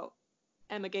talks about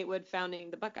Emma Gatewood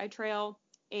founding the Buckeye Trail,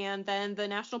 and then the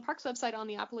National Parks website on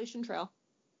the Appalachian Trail.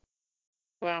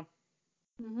 Wow.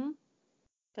 Mhm.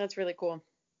 That's really cool.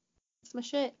 It's my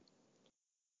shit.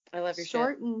 I love your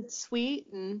short shit. And sweet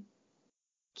and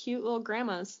cute little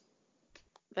grandmas.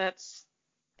 That's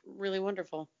really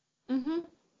wonderful. Mhm.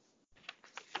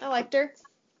 I liked her.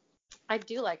 I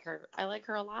do like her. I like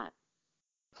her a lot.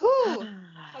 Whew.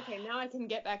 Okay, now I can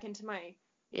get back into my...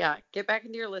 Yeah, get back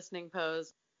into your listening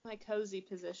pose. My cozy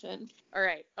position. All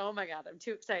right. Oh my God, I'm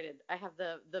too excited. I have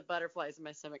the butterflies in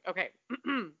my stomach. Okay.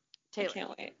 Taylor. I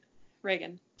can't wait.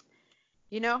 Reagan.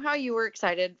 You know how you were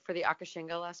excited for the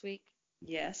Akashinga last week?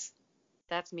 Yes.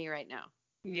 That's me right now.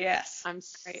 Yes. I'm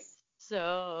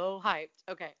so hyped.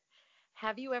 Okay.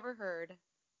 Have you ever heard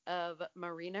of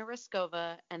Marina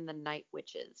Raskova and the Night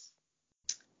Witches?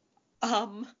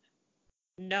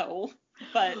 No,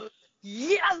 but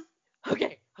yes.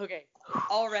 Okay.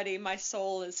 Already my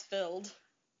soul is filled.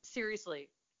 Seriously,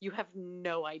 you have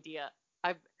no idea.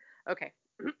 Okay.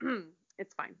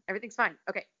 It's fine. Everything's fine.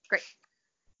 Okay, great.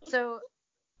 So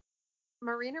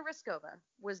Marina Raskova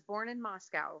was born in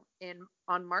Moscow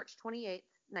on March 28th,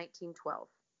 1912.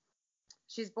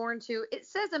 She's born to, it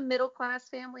says a middle class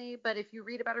family, but if you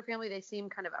read about her family, they seem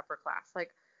kind of upper class.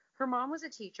 Like, her mom was a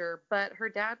teacher, but her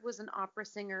dad was an opera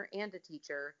singer and a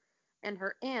teacher, and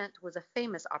her aunt was a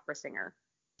famous opera singer.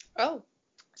 Oh.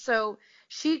 So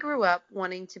she grew up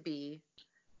wanting to be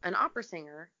an opera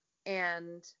singer,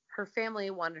 and her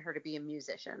family wanted her to be a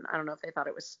musician. I don't know if they thought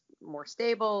it was more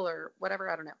stable or whatever.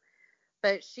 I don't know.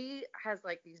 But she has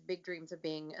like these big dreams of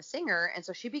being a singer, and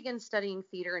so she begins studying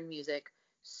theater and music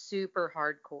super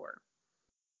hardcore.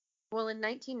 Well, in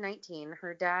 1919,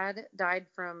 her dad died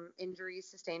from injuries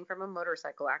sustained from a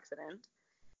motorcycle accident,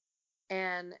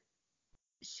 and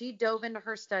she dove into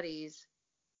her studies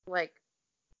like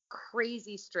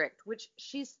crazy strict, which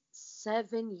she's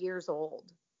 7 years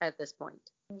old at this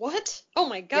point. What? Oh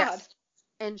my God. Yes.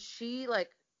 And she, like,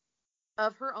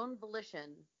 of her own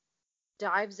volition,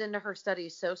 dives into her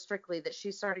studies so strictly that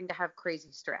she's starting to have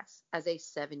crazy stress as a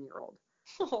 7-year-old.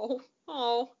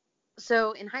 Oh.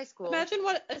 So in high school. Imagine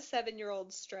what a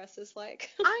 7-year-old stress is like.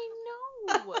 I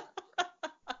know. I know.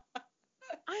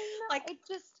 Like, it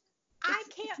just. I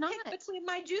can't pick between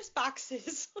my juice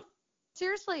boxes.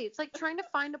 Seriously, it's like trying to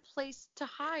find a place to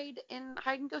hide in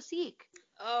hide and go seek.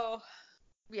 Oh.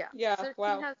 Yeah. Yeah. So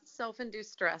wow. she has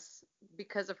self-induced stress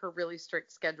because of her really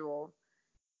strict schedule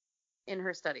in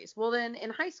her studies. Well, then in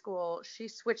high school, she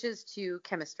switches to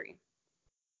chemistry.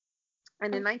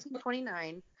 And in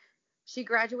 1929, she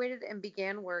graduated and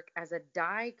began work as a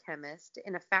dye chemist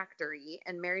in a factory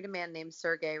and married a man named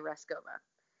Sergei Reskova.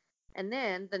 And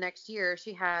then the next year,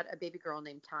 she had a baby girl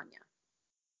named Tanya.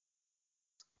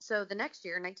 So the next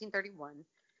year, 1931,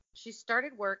 she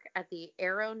started work at the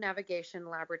Aeronavigation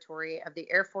Laboratory of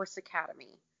the Air Force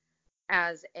Academy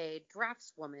as a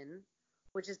draftswoman,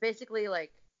 which is basically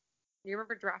like, do you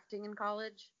remember drafting in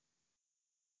college?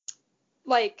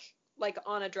 Like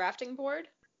on a drafting board?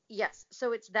 Yes.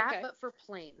 So it's that, but for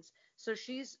planes. So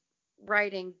she's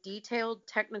writing detailed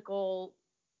technical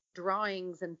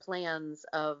drawings and plans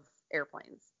of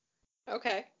airplanes.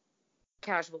 Okay.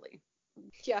 Casually.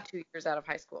 Yeah. 2 years out of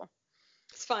high school.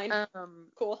 It's fine.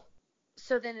 Cool.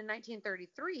 So then in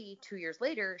 1933, 2 years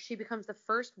later, she becomes the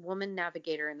first woman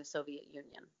navigator in the Soviet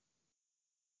Union.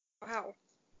 Wow.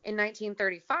 In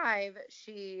 1935,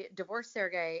 she divorced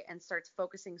Sergei and starts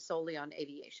focusing solely on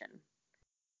aviation.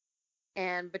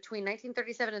 And between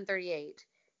 1937 and 38,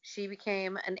 she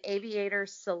became an aviator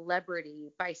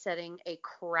celebrity by setting a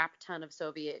crap ton of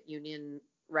Soviet Union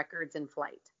records in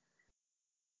flight.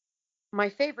 My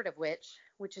favorite of which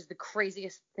is the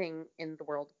craziest thing in the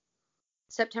world,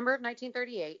 September of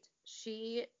 1938,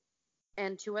 she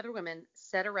and 2 other women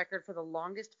set a record for the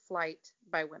longest flight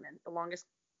by women, the longest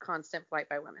constant flight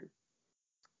by women.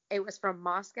 It was from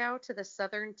Moscow to the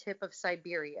southern tip of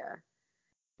Siberia,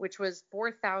 which was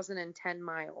 4,010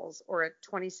 miles, or a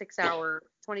 26 and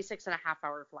a half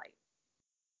hour flight.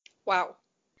 Wow.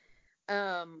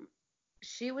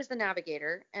 She was the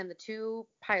navigator, and the 2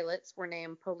 pilots were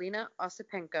named Polina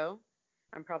Osipenko.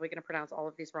 I'm probably going to pronounce all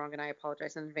of these wrong, and I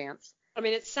apologize in advance. I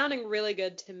mean, it's sounding really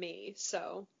good to me,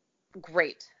 so.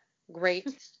 Great.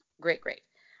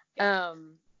 Yeah.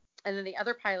 And then the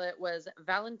other pilot was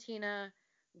Valentina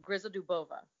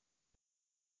Grizodubova.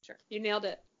 Sure. You nailed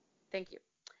it. Thank you.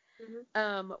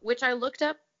 Mm-hmm. Which I looked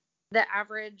up the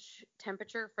average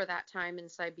temperature for that time in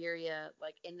Siberia,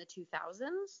 like in the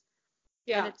 2000s.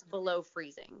 Yeah. And it's below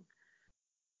freezing.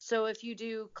 So if you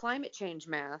do climate change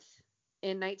math,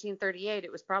 in 1938,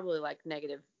 it was probably like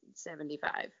negative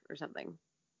 75 or something.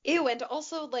 Ew, and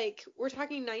also, like, we're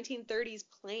talking 1930s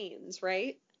planes,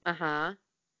 right? Uh-huh.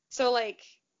 So, like,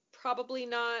 probably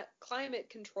not climate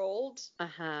controlled.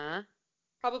 Uh-huh.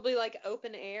 Probably, like,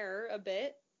 open air a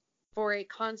bit. For a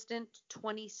constant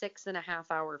 26 and a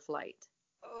half hour flight.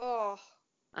 Oh.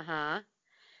 Uh-huh.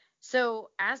 So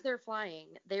as they're flying,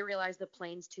 they realize the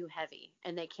plane's too heavy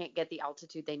and they can't get the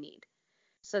altitude they need.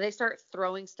 So they start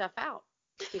throwing stuff out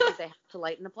because they have to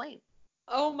lighten the plane.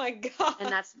 Oh my God.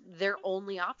 And that's their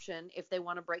only option if they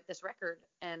want to break this record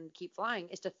and keep flying,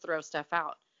 is to throw stuff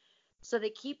out. So they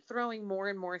keep throwing more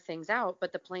and more things out,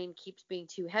 but the plane keeps being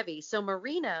too heavy. So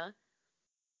Marina,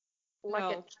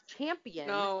 like a champion.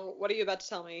 No, what are you about to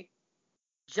tell me?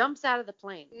 Jumps out of the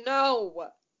plane. No.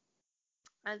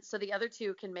 And so the other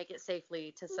 2 can make it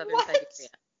safely to southern Siberia.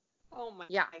 Oh my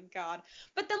God.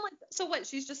 But then, like, so what?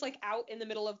 She's just like out in the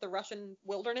middle of the Russian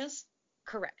wilderness?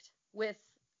 Correct. With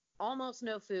almost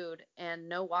no food and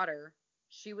no water,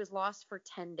 she was lost for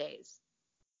 10 days.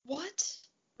 What?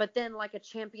 But then, like a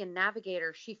champion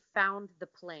navigator, she found the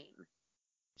plane.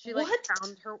 She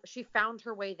found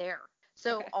her way there.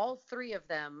 So all 3 of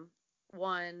them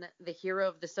won the Hero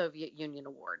of the Soviet Union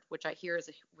Award, which I hear is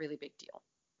a really big deal.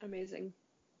 Amazing.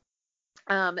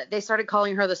 They started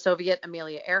calling her the Soviet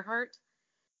Amelia Earhart,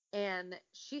 and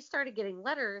she started getting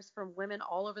letters from women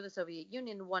all over the Soviet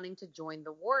Union wanting to join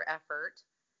the war effort,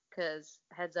 because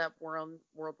heads up, we're on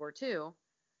World War II.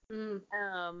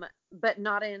 But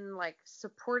not in like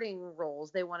supporting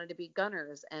roles. They wanted to be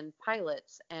gunners and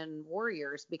pilots and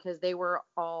warriors, because they were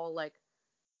all like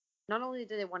not only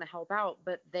did they want to help out,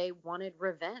 but they wanted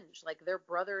revenge. Like their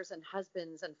brothers and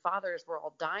husbands and fathers were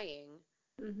all dying,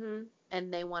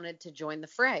 and they wanted to join the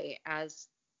fray, as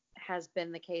has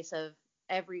been the case of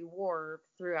every war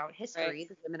throughout history. Right.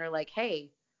 The women are like,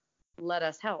 hey, let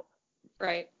us help.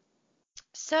 Right.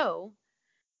 So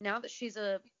now that she's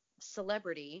a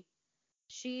celebrity,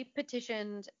 she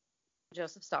petitioned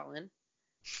Joseph Stalin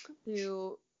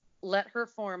to let her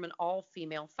form an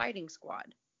all-female fighting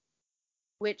squad,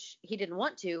 which he didn't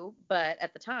want to, but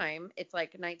at the time, it's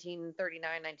like 1939,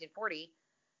 1940.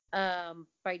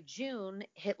 By June,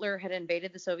 Hitler had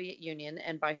invaded the Soviet Union,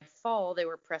 and by fall, they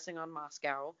were pressing on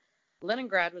Moscow.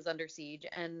 Leningrad was under siege,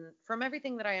 and from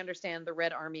everything that I understand, the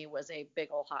Red Army was a big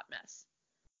ol' hot mess.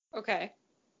 Okay.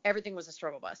 Everything was a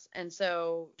struggle bus. And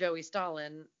so Joey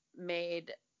Stalin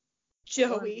made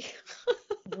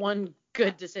one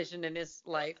good decision in his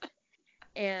life.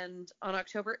 And on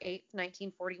October 8th,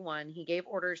 1941, he gave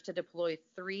orders to deploy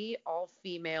 3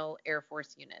 all-female Air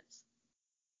Force units,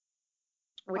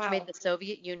 which made the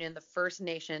Soviet Union the first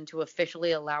nation to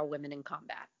officially allow women in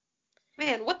combat.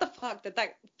 Man, what the fuck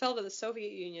that fell to the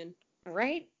Soviet Union?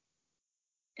 Right?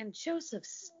 And Joseph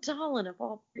Stalin of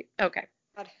all... Okay.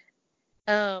 God.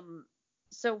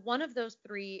 So one of those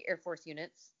 3 Air Force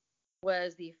units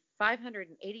was the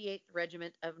 588th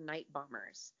Regiment of Night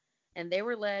Bombers. And they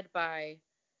were led by,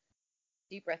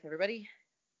 deep breath everybody,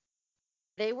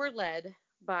 they were led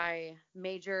by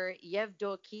Major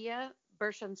Yevdokia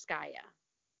Bershanskaya.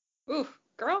 Ooh,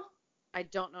 girl? I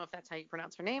don't know if that's how you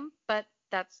pronounce her name, but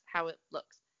that's how it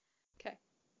looks. Okay.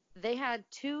 They had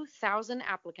 2,000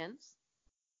 applicants,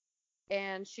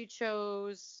 and she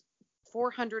chose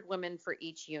 400 women for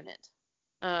each unit.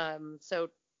 So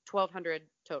 1,200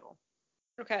 total.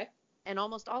 Okay. And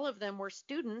almost all of them were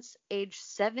students aged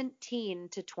 17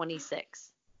 to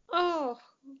 26. Oh,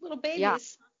 little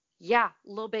babies. Yeah,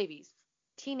 little babies.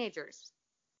 Teenagers.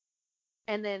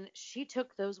 And then she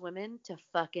took those women to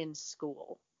fucking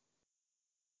school.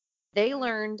 They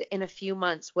learned in a few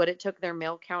months what it took their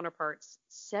male counterparts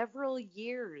several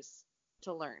years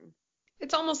to learn.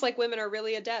 It's almost like women are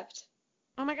really adept.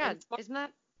 Oh my God. Isn't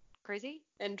that crazy?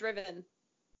 And driven.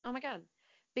 Oh my God.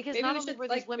 Because maybe not we only should, were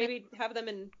these women... maybe have them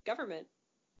in government.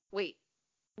 Wait.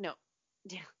 No.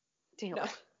 Damn. No.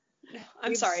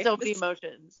 I'm sorry. So many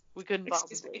emotions. We couldn't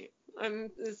Excuse possibly. me.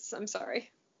 I'm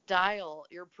sorry. Dial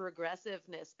your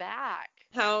progressiveness back.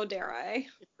 How dare I?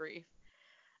 Brief.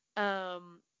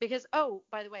 Because,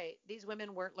 by the way, these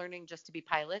women weren't learning just to be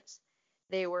pilots.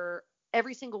 They were,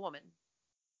 every single one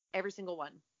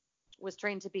was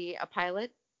trained to be a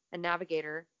pilot, a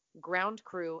navigator, ground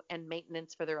crew, and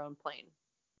maintenance for their own plane.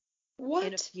 What?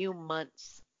 In a few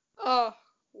months. Oh,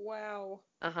 wow.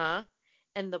 Uh-huh.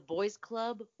 And the boys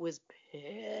club was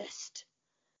pissed.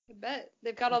 I bet.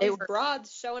 They've got all these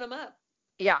broads showing them up.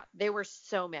 Yeah, they were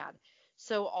so mad.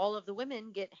 So all of the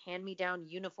women get hand-me-down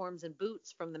uniforms and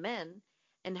boots from the men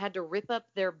and had to rip up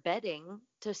their bedding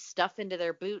to stuff into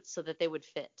their boots so that they would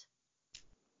fit.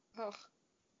 Oh.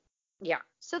 Yeah.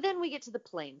 So then we get to the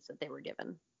planes that they were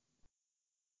given.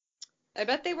 I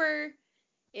bet they were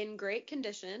in great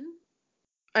condition.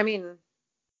 I mean,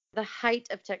 the height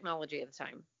of technology at the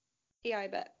time. Yeah, I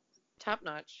bet. Top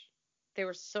notch. They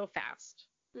were so fast.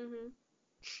 Mm-hmm.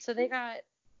 So they got,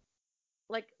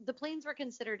 the planes were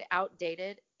considered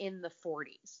outdated in the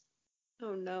 40s.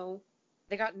 Oh, no.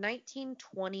 They got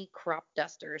 1920 crop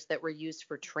dusters that were used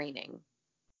for training.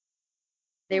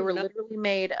 They were literally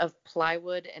made of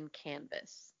plywood and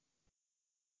canvas.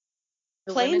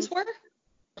 Planes were?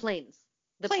 Planes.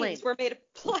 The planes were made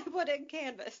of plywood and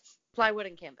canvas. Plywood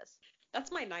and canvas.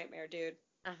 That's my nightmare, dude.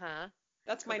 Uh-huh.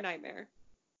 That's my nightmare.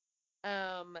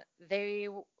 The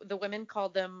women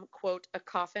called them, quote, a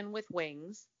coffin with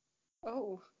wings.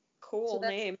 Oh, cool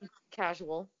name.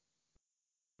 Casual.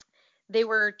 They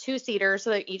were 2-seater,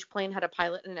 so that each plane had a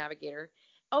pilot and a navigator.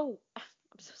 Oh,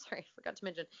 I'm so sorry, I forgot to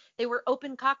mention. They were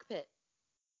open cockpit.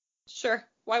 Sure.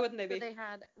 Why wouldn't they be?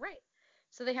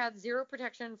 So they had zero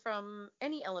protection from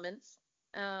any elements.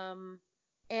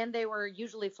 And they were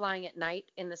usually flying at night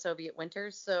in the Soviet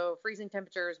winters. So freezing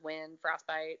temperatures, wind,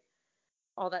 frostbite,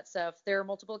 all that stuff. There are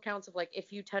multiple accounts of,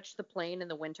 if you touch the plane in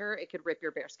the winter, it could rip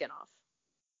your bare skin off.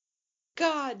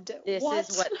 God, this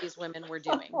is what these women were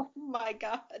doing. Oh my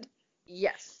God.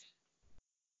 Yes.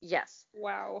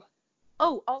 Wow.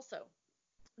 Oh, also,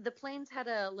 the planes had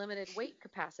a limited weight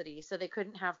capacity, so they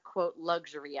couldn't have, quote,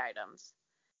 luxury items.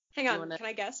 Hang on, can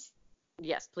I guess?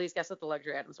 Yes, please guess what the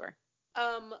luxury items were.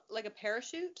 Like a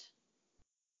parachute?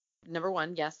 Number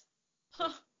 1, yes.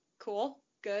 Huh. Cool.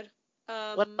 Good.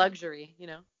 What luxury,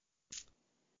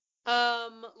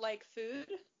 Like food?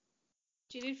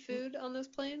 Do you need food on those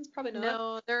planes? Probably not.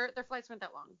 No, their flights weren't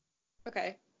that long.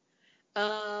 Okay.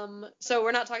 So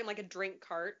we're not talking like a drink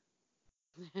cart.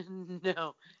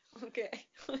 No. Okay.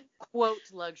 Quote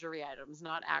luxury items,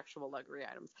 not actual luxury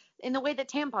items. In the way that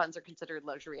tampons are considered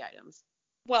luxury items.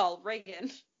 Well, Reagan,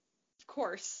 of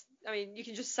course. I mean, you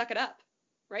can just suck it up,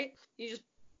 right? You just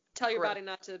tell your body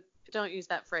not to. Don't use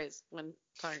that phrase when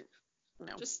talking.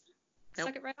 No. Just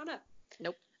suck it right on up.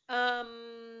 Nope.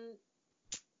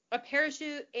 A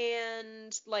parachute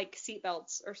and like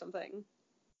seatbelts or something.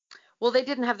 Well, they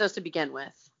didn't have those to begin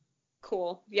with.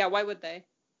 Cool. Yeah, why would they?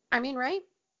 I mean, right?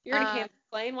 You're in a campus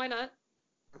plane, why not?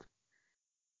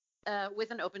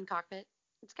 With an open cockpit.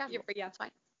 It's casual. Yeah. It's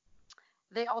fine.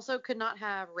 They also could not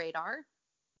have radar.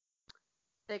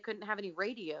 They couldn't have any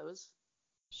radios.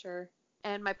 Sure.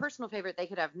 And my personal favorite, they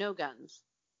could have no guns.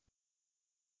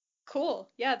 Cool.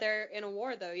 Yeah, they're in a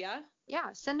war though, yeah? Yeah,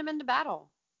 send them into battle.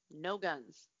 No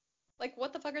guns. Like,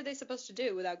 what the fuck are they supposed to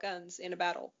do without guns in a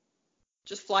battle?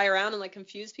 Just fly around and like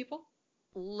confuse people?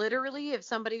 Literally, if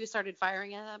somebody started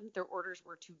firing at them, their orders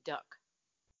were to duck.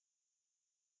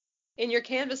 In your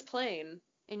canvas plane.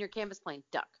 In your canvas plane,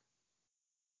 duck.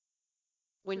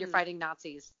 When you're fighting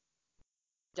Nazis,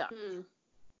 duck.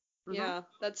 Mm-hmm. Yeah,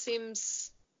 that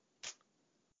seems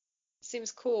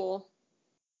cool.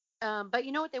 But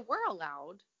you know what they were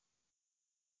allowed?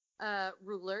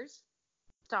 Rulers,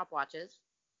 stopwatches,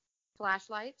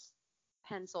 flashlights,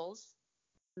 pencils,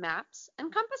 maps,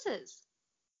 and compasses.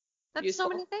 That's useful. So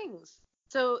many things.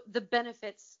 So the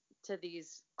benefits to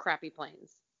these crappy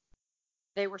planes.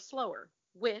 They were slower,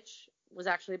 which was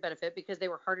actually a benefit because they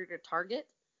were harder to target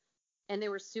and they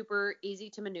were super easy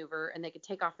to maneuver and they could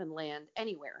take off and land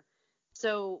anywhere.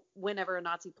 So whenever a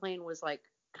Nazi plane was like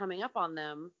coming up on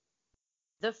them,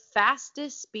 the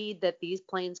fastest speed that these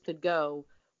planes could go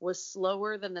was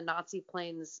slower than the Nazi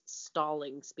plane's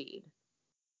stalling speed.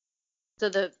 So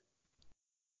the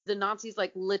Nazis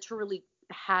like literally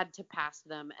had to pass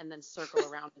them and then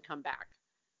circle around and come back.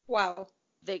 Wow.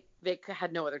 They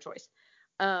had no other choice.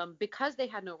 Because they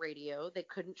had no radio, they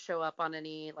couldn't show up on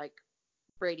any like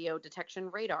radio detection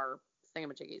radar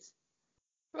thingamajiggies.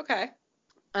 Okay.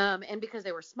 And because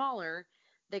they were smaller,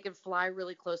 they could fly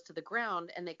really close to the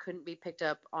ground and they couldn't be picked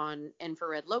up on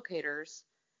infrared locators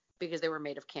because they were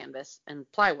made of canvas and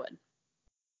plywood.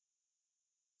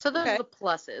 So those are the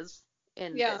pluses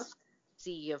in this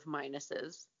sea of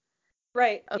minuses.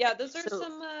 Right. Okay. Yeah, those are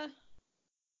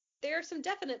there are some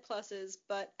definite pluses,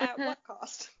 but at what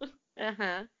cost?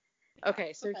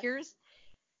 Okay, so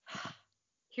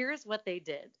here's what they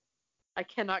did. I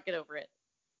cannot get over it.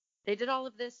 They did all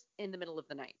of this in the middle of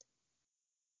the night.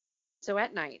 So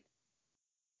at night,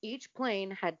 each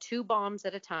plane had 2 bombs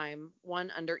at a time,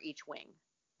 one under each wing.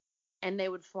 And they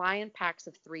would fly in packs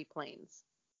of 3 planes.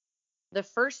 The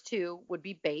first 2 would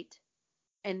be bait,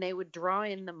 and they would draw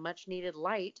in the much needed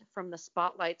light from the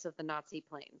spotlights of the Nazi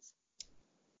planes.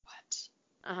 What?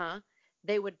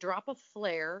 They would drop a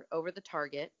flare over the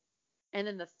target, and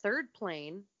then the third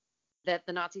plane that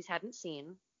the Nazis hadn't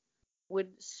seen would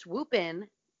swoop in,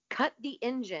 cut the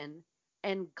engine,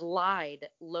 and glide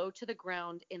low to the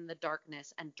ground in the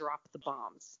darkness and drop the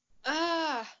bombs.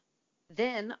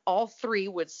 Then all 3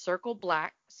 would circle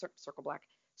back,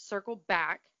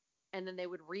 and then they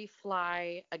would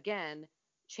refly again,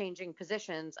 changing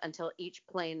positions until each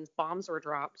plane's bombs were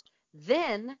dropped.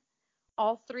 Then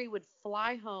all 3 would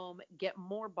fly home, get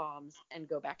more bombs, and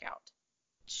go back out.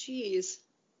 Jeez.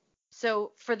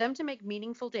 So for them to make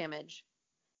meaningful damage,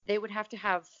 they would have to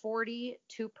have 40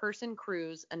 2-person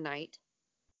crews a night,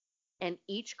 and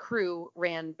each crew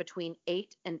ran between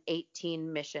 8 and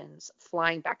 18 missions,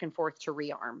 flying back and forth to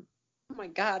rearm. Oh my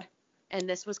God. And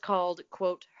this was called,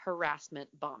 quote, harassment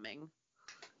bombing.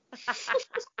 That's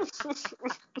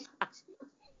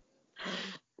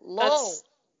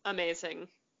amazing.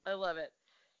 I love it.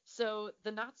 So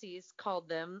the Nazis called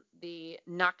them the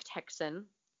Nachthexen,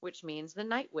 which means the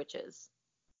night witches.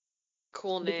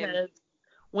 Cool name. Because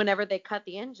whenever they cut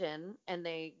the engine and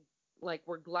they like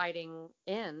were gliding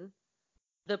in,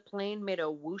 the plane made a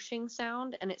whooshing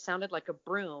sound and it sounded like a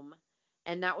broom.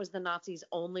 And that was the Nazis'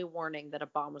 only warning that a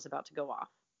bomb was about to go off.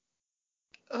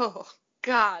 Oh,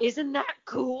 God. Isn't that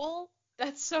cool?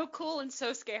 That's so cool and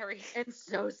so scary. And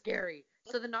so scary.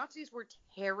 So the Nazis were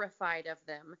terrified of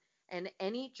them, and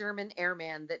any German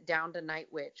airman that downed a night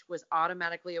witch was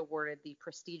automatically awarded the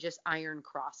prestigious Iron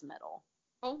Cross medal.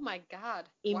 Oh my God.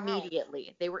 Immediately.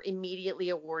 Wow. They were immediately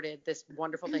awarded this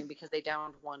wonderful thing because they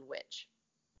downed one witch.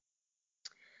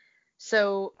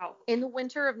 So in the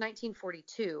winter of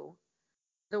 1942,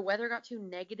 the weather got to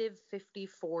negative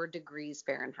 54 degrees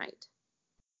Fahrenheit.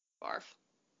 Barf.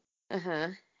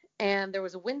 And there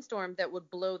was a windstorm that would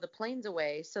blow the planes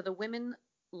away, so the women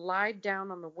lied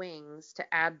down on the wings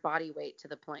to add body weight to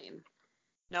the plane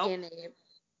Nope. in a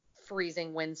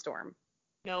freezing windstorm.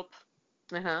 Nope.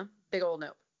 Big old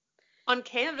nope. On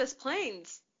canvas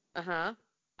planes. I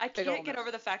can't get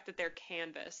over the fact that they're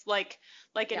canvas. Like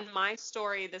in my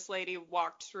story, this lady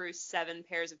walked through 7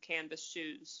 pairs of canvas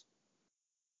shoes.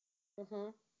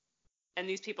 And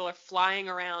these people are flying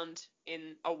around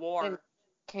in a war in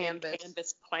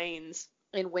canvas planes.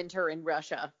 In winter in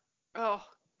Russia. Oh,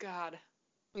 God.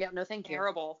 Yeah, no thank you.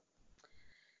 Terrible.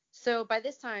 So by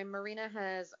this time, Marina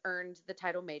has earned the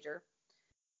title Major.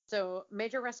 So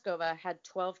Major Raskova had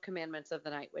 12 commandments of the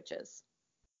Night Witches.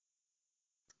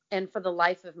 And for the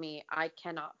life of me, I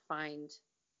cannot find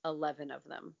 11 of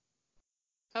them.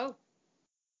 Oh.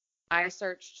 I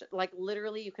searched, like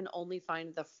literally you can only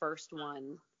find the first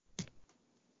one.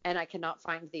 And I cannot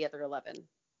find the other 11.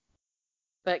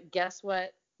 But guess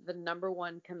what the number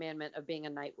 1 commandment of being a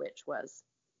night witch was?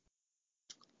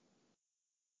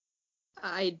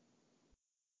 I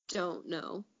don't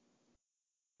know.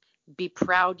 Be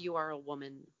proud you are a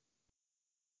woman.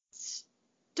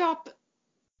 Stop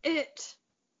it.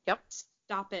 Yep.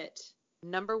 Stop it.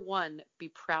 Number 1, be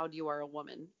proud you are a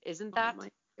woman. Isn't that? Oh my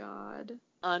God.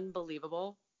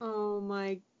 Unbelievable. Oh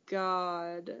my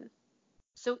God.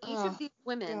 So each of these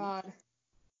women,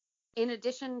 in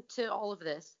addition to all of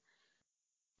this,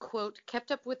 quote,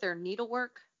 kept up with their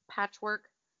needlework, patchwork,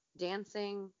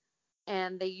 dancing,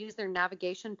 and they used their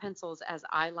navigation pencils as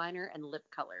eyeliner and lip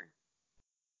color.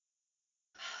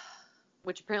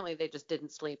 Which apparently they just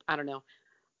didn't sleep. I don't know.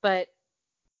 But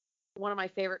one of my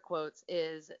favorite quotes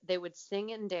is they would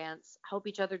sing and dance, help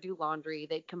each other do laundry.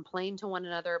 They'd complain to one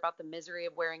another about the misery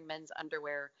of wearing men's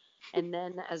underwear. And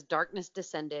then as darkness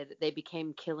descended, they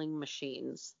became killing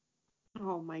machines.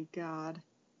 Oh my God.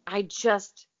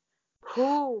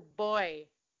 Oh boy.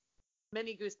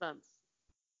 Many goosebumps.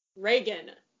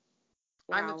 Reagan.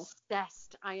 Wow. I'm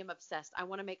obsessed. I am obsessed. I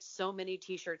want to make so many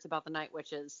t-shirts about the Night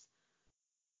Witches.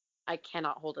 I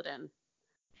cannot hold it in.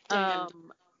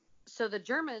 So the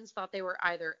Germans thought they were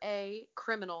either A,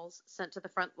 criminals sent to the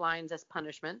front lines as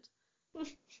punishment,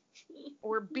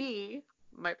 or B,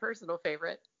 my personal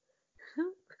favorite,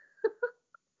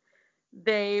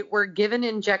 they were given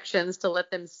injections to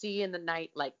let them see in the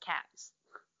night like cats.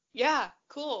 Yeah,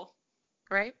 cool.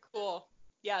 Right? Cool.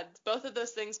 Yeah, both of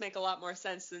those things make a lot more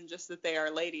sense than just that they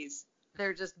are ladies.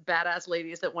 They're just badass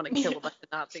ladies that want to kill a bunch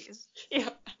of Nazis. Yeah.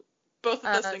 Both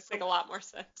of those things make a lot more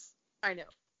sense. I know.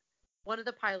 One of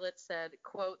the pilots said,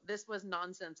 quote, this was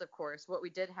nonsense, of course. What we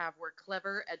did have were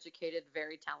clever, educated,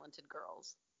 very talented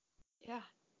girls. Yeah.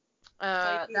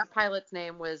 That pilot's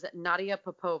name was Nadia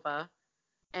Popova,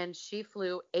 and she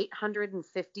flew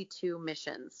 852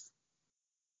 missions.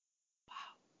 Wow.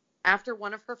 After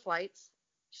one of her flights,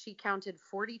 she counted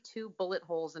 42 bullet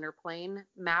holes in her plane,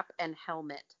 map, and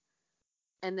helmet,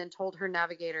 and then told her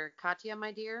navigator, Katya,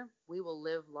 my dear, we will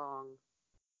live long.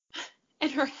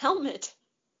 And her helmet.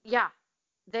 Yeah.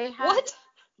 They had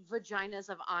vaginas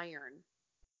of iron.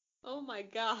 Oh my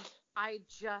God.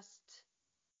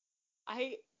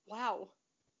 Wow.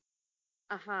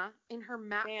 In her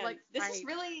map, man, is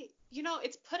really,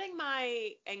 it's putting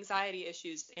my anxiety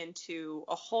issues into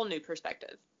a whole new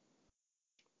perspective.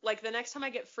 Like the next time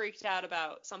I get freaked out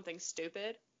about something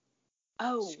stupid,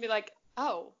 just be like,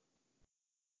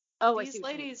 these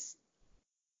ladies,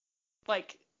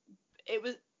 like,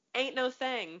 ain't no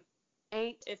thing.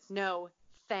 It's no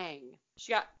thing.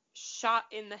 She got shot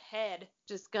in the head.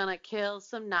 Just gonna kill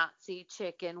some Nazi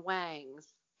chicken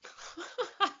wangs.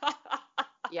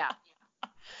 Yeah.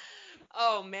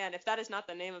 Oh man, if that is not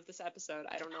the name of this episode,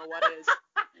 I don't know what is.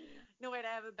 No, wait,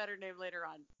 I have a better name later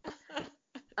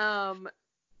on.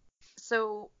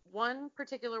 So one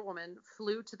particular woman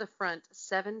flew to the front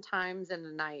 7 times in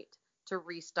a night to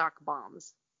restock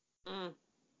bombs.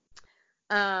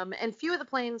 And few of the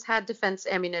planes had defense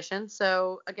ammunition.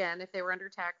 So again, if they were under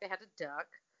attack, they had to duck,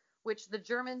 which the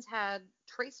Germans had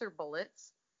tracer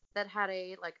bullets that had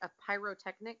a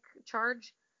pyrotechnic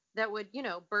charge that would,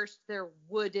 burst their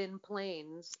wooden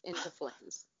planes into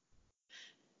flames.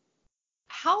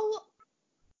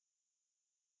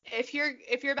 If you're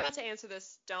about to answer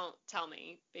this, don't tell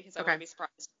me because I won't be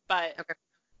surprised. But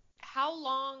how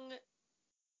long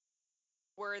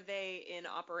were they in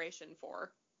operation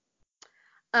for?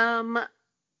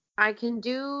 I can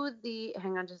do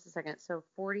hang on just a second. So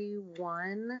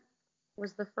 41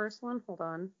 was the first one. Hold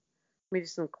on. Let me do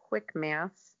some quick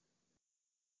maths.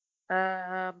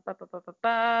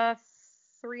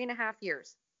 3.5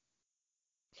 years.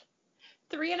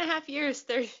 3.5 years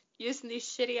they're using these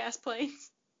shitty ass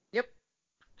planes? Yep.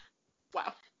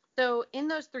 Wow. So in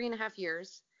those 3.5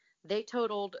 years, they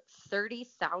totaled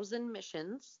 30,000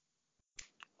 missions,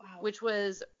 Wow. which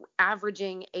was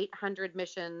averaging 800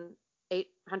 missions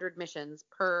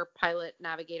per pilot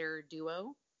navigator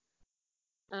duo,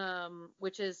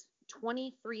 which is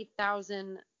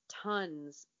 23,000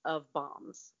 tons of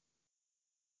bombs.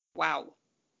 Wow.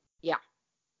 Yeah.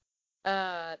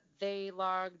 They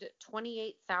logged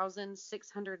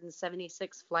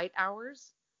 28,676 flight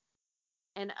hours,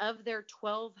 and of their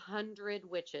 1,200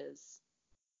 witches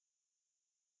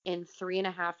in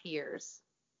 3.5 years,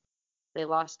 they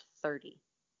lost 30.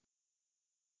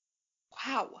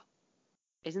 Wow.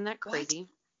 Isn't that crazy? What?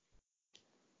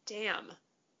 Damn.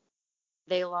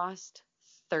 They lost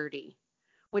 30,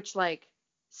 which, like,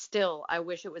 still, I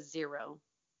wish it was 0.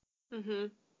 Mm-hmm.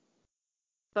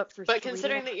 But for But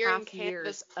considering that you're in 3.5 years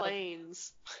Canvas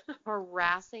plains.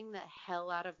 harassing the hell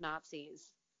out of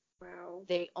Nazis, Wow.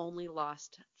 they only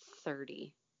lost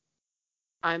 30.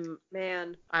 I'm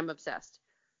obsessed.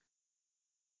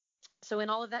 So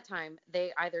in all of that time,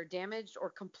 they either damaged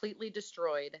or completely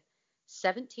destroyed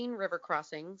 17 river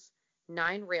crossings,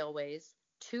 9 railways,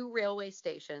 2 railway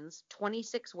stations,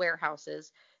 26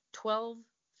 warehouses, 12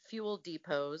 fuel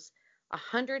depots,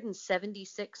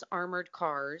 176 armored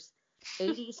cars,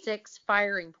 86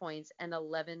 firing points, and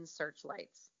 11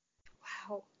 searchlights.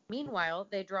 Wow. Meanwhile,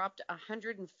 they dropped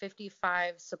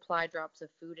 155 supply drops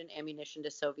of food and ammunition to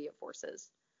Soviet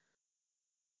forces.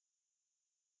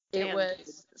 It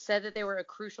was said that they were a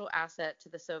crucial asset to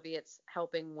the Soviets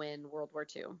helping win World War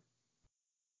II.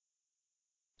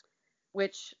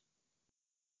 Which,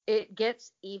 it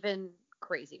gets even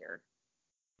crazier.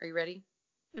 Are you ready?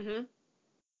 Mm-hmm.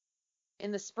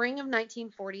 In the spring of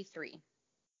 1943,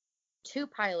 2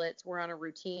 pilots were on a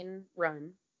routine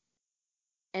run,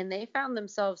 and they found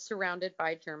themselves surrounded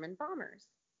by German bombers.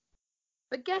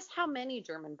 But guess how many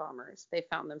German bombers they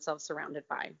found themselves surrounded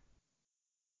by?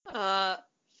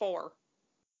 4.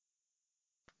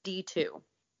 D2.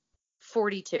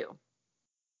 42.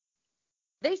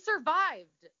 They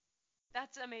survived.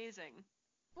 That's amazing.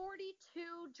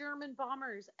 42 German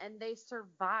bombers, and they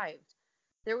survived.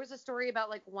 There was a story about,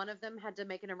 like, one of them had to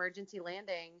make an emergency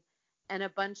landing, and a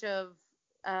bunch of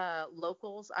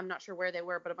locals, I'm not sure where they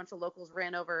were, but a bunch of locals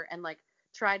ran over and, like,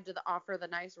 tried to offer the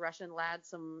nice Russian lad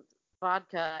some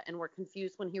vodka and were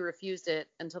confused when he refused it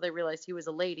until they realized he was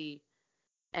a lady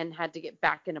and had to get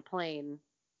back in a plane.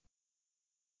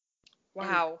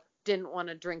 Wow. Didn't want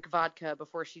to drink vodka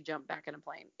before she jumped back in a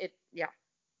plane.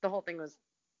 The whole thing was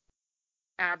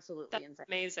absolutely insane.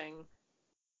 Amazing.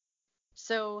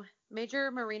 So Major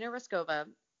Marina Raskova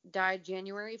died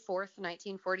January 4th,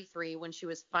 1943, when she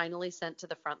was finally sent to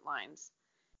the front lines.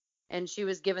 And she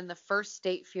was given the first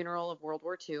state funeral of World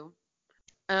War II.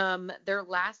 Their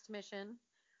last mission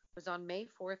was on May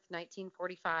 4th,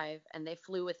 1945, and they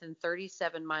flew within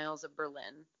 37 miles of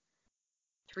Berlin.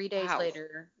 3 days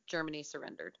later, Germany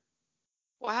surrendered.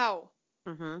 Wow.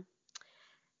 Mm-hmm.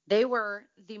 They were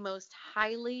the most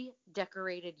highly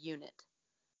decorated unit.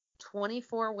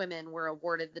 24 women were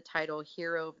awarded the title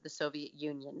Hero of the Soviet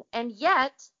Union. And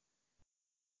yet,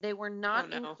 they were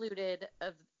not included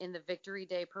in the Victory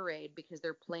Day parade because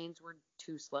their planes were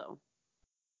too slow.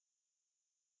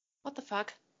 What the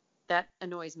fuck? That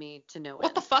annoys me to no end.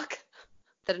 What the fuck?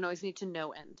 That annoys me to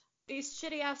no end. These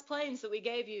shitty ass planes that we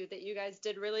gave you that you guys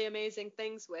did really amazing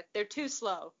things with, they're too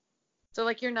slow. So,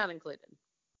 like, you're not included.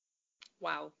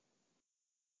 Wow.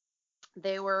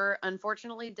 They were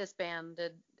unfortunately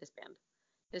disbanded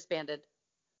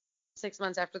 6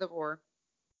 months after the war.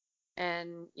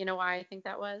 And you know why I think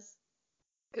that was?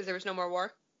 Because there was no more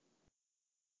war?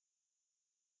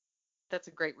 That's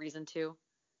a great reason too.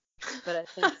 But I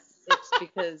think it's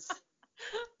because...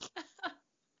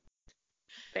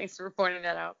 Thanks for pointing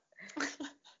that out.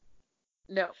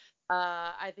 No.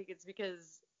 I think it's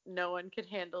because no one could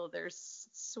handle their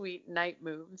sweet night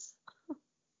moves.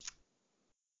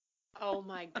 Oh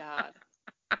my god.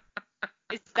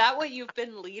 Is that what you've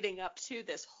been leading up to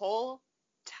this whole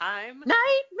time?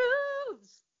 Night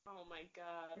moves! Oh my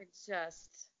god.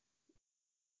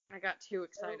 I got too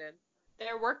excited.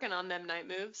 They're working on them night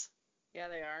moves. Yeah,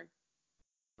 they are.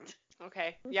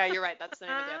 Okay. Yeah, you're right. That's the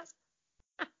name of the episode.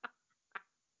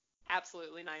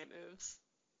 Absolutely night moves.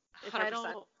 100%. If I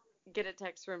don't get a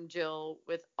text from Jill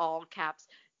with all caps,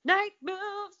 night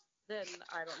moves, then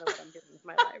I don't know what I'm doing with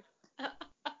my life.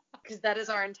 Because that is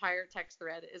our entire text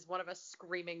thread, is one of us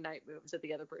screaming night moves at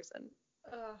the other person.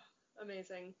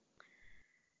 Amazing.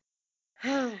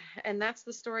 And that's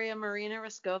the story of Marina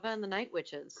Raskova and the Night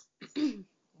Witches.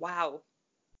 Wow.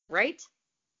 Right?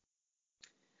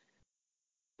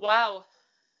 Wow.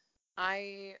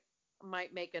 I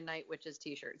might make a Night Witches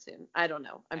t-shirt soon. I don't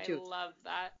know. I love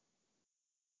that.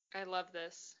 I love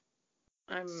this.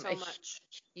 I'm so much.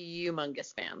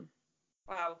 Humongous fan.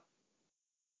 Wow.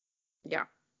 Yeah.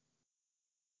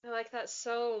 I like that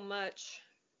so much.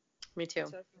 Me too.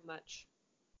 So much.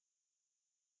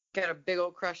 Got a big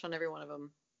old crush on every one of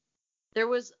them. There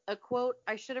was a quote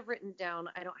I should have written down.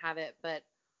 I don't have it, but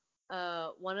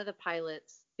one of the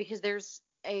pilots, because there's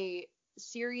a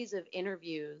series of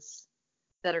interviews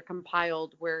that are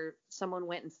compiled where someone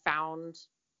went and found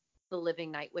the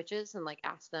living Night Witches and like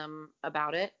asked them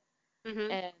about it.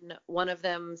 Mm-hmm. And one of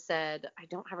them said, I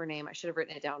don't have her name, I should have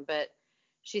written it down, but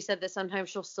she said that sometimes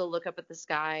she'll still look up at the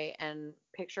sky and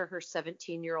picture her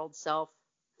 17-year-old self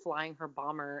flying her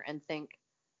bomber and think,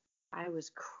 I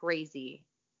was crazy,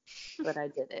 but I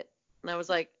did it. And I was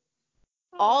like,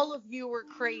 all of you were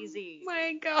crazy.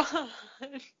 My God.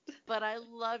 But I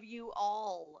love you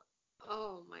all.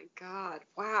 Oh my God.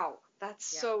 Wow. That's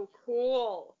so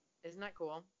cool. Isn't that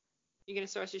cool? You gonna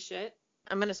source your shit?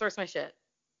 I'm gonna source my shit.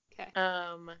 Okay.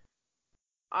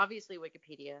 Obviously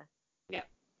Wikipedia. Yeah.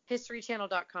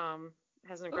 HistoryChannel.com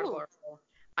has an incredible article.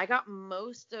 I got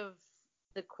most of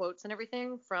the quotes and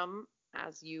everything from,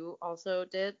 as you also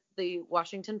did, the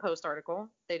Washington Post article.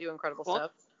 They do incredible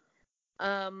stuff.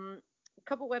 A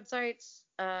couple websites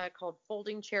called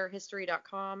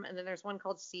foldingchairhistory.com, and then there's one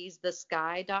called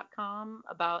seizethesky.com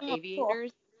about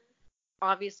aviators. Cool.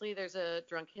 Obviously, there's a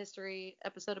Drunk History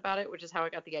episode about it, which is how I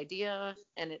got the idea,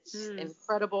 and it's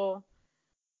incredible.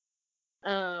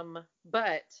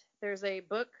 But there's a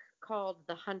book called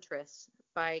The Huntress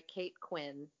by Kate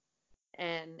Quinn,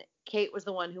 and Kate was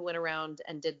the one who went around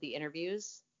and did the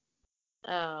interviews,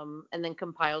 and then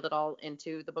compiled it all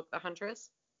into the book The Huntress.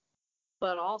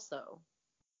 But also,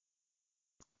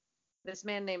 this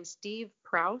man named Steve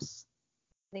Prouse,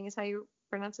 I think is how you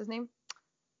pronounce his name.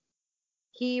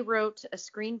 He wrote a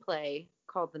screenplay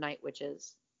called The Night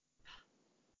Witches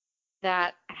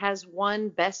that has won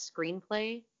Best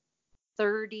Screenplay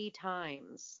 30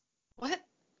 times. What?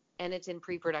 And it's in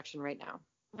pre-production right now.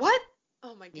 What?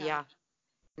 Oh my God. Yeah.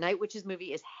 Night Witches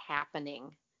movie is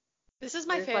happening. This is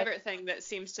my favorite thing that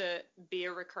seems to be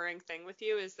a recurring thing with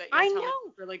you, is that you'll tell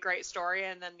me a really great story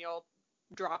and then you'll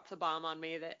drop the bomb on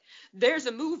me that there's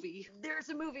a movie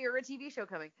or a TV show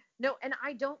coming. No, and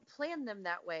I don't plan them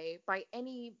that way by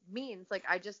any means. Like,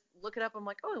 I just look it up. I'm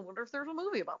like, oh, I wonder if there's a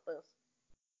movie about this.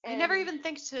 I never even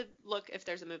think to look if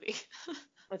there's a movie.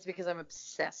 That's because I'm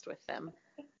obsessed with them.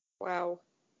 Wow.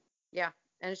 Yeah,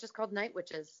 and it's just called Night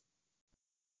Witches.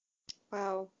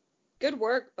 Wow. Good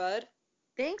work, bud.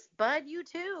 Thanks, bud. You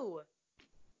too.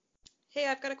 Hey,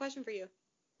 I've got a question for you.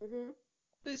 Mm-hmm.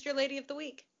 Who's your lady of the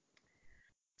week?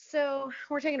 So,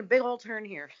 we're taking a big old turn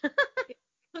here.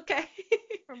 Okay.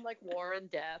 From like war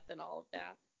and death and all of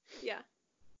that. Yeah.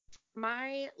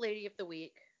 My lady of the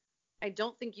week, I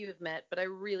don't think you have met, but I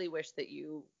really wish that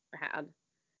you had,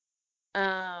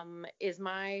 is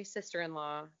my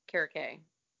sister-in-law, Kara Kay.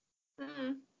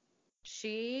 Mm-hmm.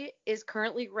 She is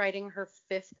currently writing her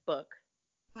 5th book.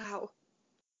 Wow.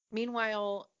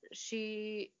 Meanwhile,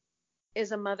 she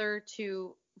is a mother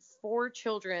to 4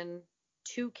 children,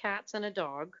 2 cats, and a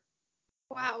dog.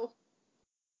 Wow.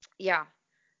 Yeah.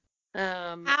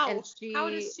 How? And How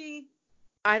does she?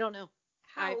 I don't know.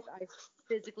 How? I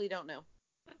physically don't know.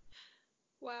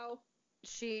 Wow.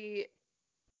 She,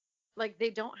 like, they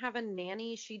don't have a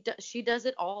nanny. She does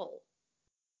it all.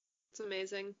 It's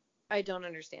amazing. I don't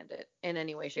understand it in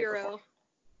any way, shape, or form.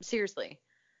 Seriously.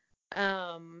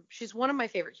 She's one of my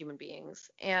favorite human beings,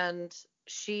 and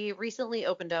she recently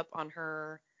opened up on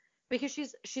her, because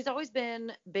she's always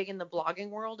been big in the blogging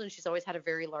world, and she's always had a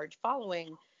very large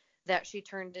following that she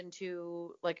turned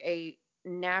into like a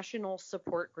national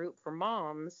support group for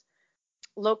moms,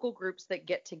 local groups that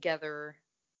get together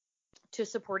to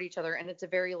support each other, and it's a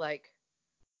very like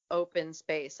open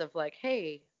space of like,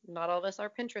 hey, not all of us are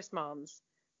Pinterest moms.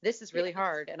 This is really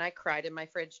hard, and I cried in my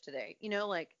fridge today. You know,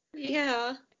 like,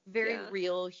 very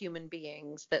real human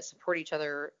beings that support each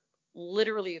other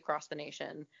literally across the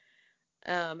nation.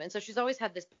 And so she's always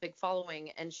had this big following,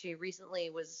 and she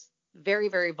recently was very,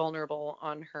 very vulnerable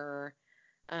on her,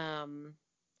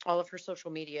 all of her social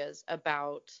medias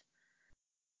about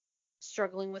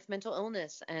struggling with mental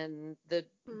illness and the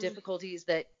difficulties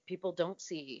that people don't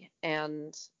see,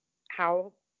 and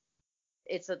how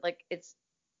it's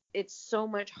so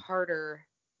much harder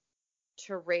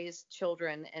to raise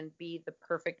children and be the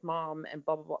perfect mom and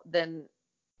blah blah blah than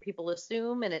people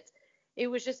assume. And it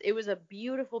was a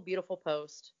beautiful, beautiful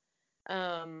post.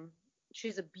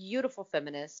 She's a beautiful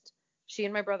feminist. She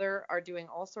and my brother are doing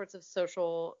all sorts of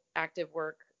social active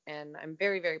work, and I'm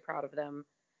very, very proud of them.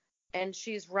 and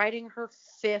she's writing her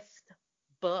 5th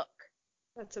book.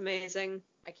 That's amazing.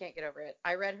 I can't get over it.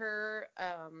 I read her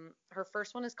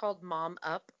first one is called Mom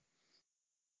Up.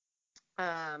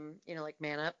 Like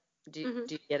Man Up. Do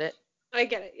you get it? I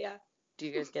get it, yeah. Do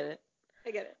you guys get it?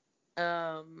 I get it.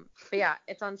 But yeah,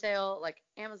 it's on sale, like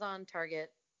Amazon,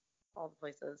 Target, all the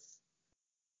places.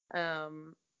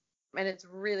 And it's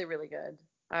really, really good.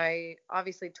 I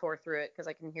obviously tore through it because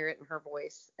I can hear it in her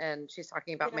voice, and she's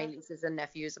talking about my nieces and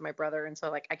nephews and my brother, and so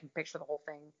like I can picture the whole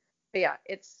thing. But yeah,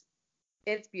 it's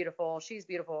beautiful. She's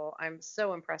beautiful. I'm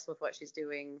so impressed with what she's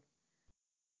doing,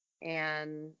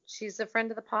 and she's a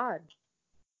friend of the pod.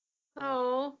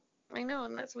 Oh, I know,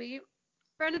 isn't that sweet?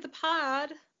 Friend of the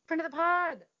pod. Friend of the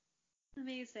pod.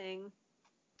 Amazing.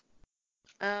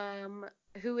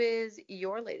 Who is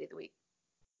your lady of the week?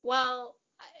 Well,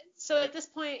 so at this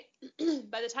point,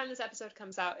 by the time this episode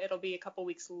comes out, it'll be a couple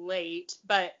weeks late,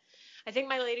 but I think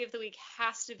my lady of the week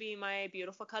has to be my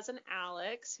beautiful cousin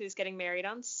Alex, who's getting married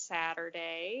on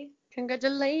Saturday.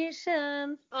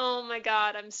 Congratulations. Oh my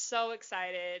God, I'm so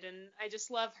excited, and I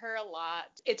just love her a lot.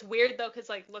 It's weird though, because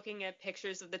like looking at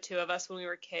pictures of the two of us when we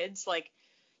were kids, like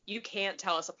you can't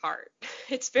tell us apart.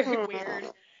 It's very weird.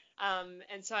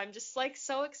 And so I'm just like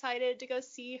so excited to go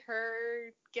see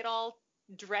her get all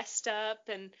dressed up,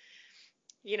 and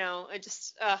I'm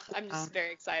just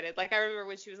very excited. Like I remember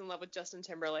when she was in love with Justin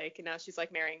Timberlake, and now she's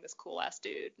like marrying this cool ass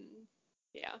dude. And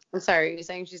yeah. I'm sorry, are you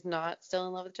saying she's not still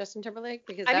in love with Justin Timberlake?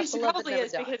 Because I mean, she probably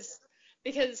is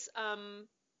because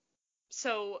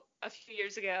so a few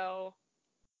years ago,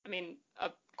 I mean,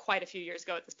 quite a few years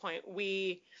ago at this point,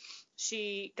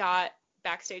 she got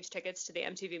backstage tickets to the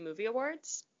MTV Movie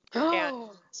Awards. And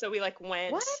so we like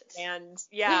went. What? And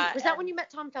yeah. Wait, was that when you met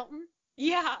Tom Felton?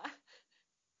 Yeah.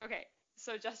 Okay.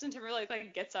 So Justin Timberlake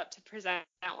like gets up to present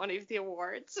at one of the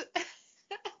awards.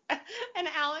 And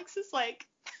Alex is like,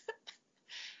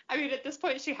 I mean, at this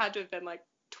point she had to have been like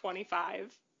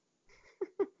 25.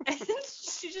 And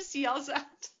she just yells out.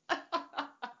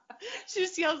 She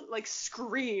just yells, like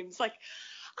screams, like,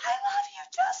 I love you,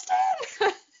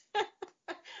 Justin.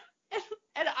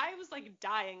 And I was like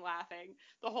dying laughing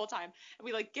the whole time. And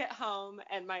we like get home,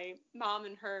 and my mom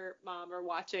and her mom are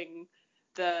watching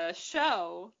the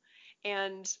show,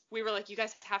 and we were like, you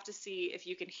guys have to see if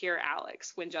you can hear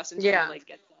Alex when Justin Timberlake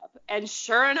gets up. And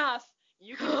sure enough,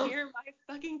 you can hear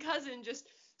my fucking cousin just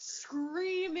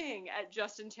screaming at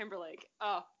Justin Timberlake.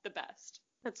 Oh, the best.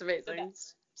 That's amazing. The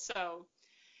best. So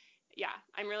yeah,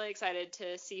 I'm really excited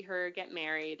to see her get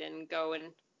married and go and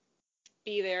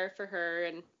be there for her.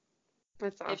 And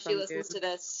that's awesome, if she listens to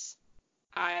this,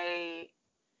 I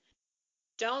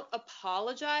don't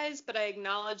apologize, but I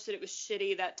acknowledge that it was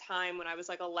shitty that time when I was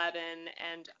like 11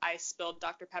 and I spilled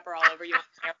Dr. Pepper all over you on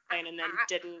the airplane and then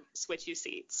didn't switch you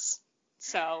seats.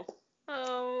 So.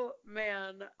 Oh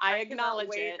man, I acknowledge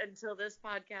wait it until this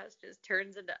podcast just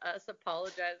turns into us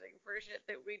apologizing for shit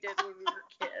that we did when we were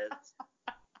kids.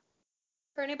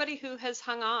 For anybody who has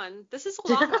hung on, this is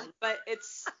a long one, but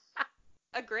it's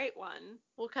a great one.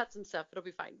 We'll cut some stuff. It'll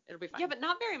be fine. Yeah, but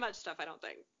not very much stuff, I don't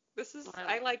think.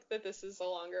 I like that this is a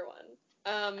longer one.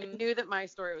 I knew that my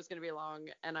story was going to be long,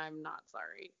 and I'm not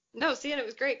sorry. No, see, and it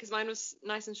was great because mine was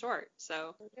nice and short,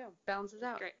 so. Yeah, balances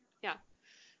out. Great, yeah.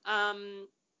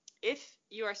 If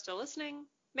you are still listening,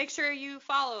 make sure you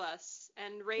follow us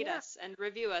and rate us and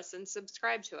review us and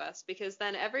subscribe to us, because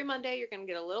then every Monday you're going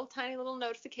to get a little tiny little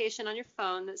notification on your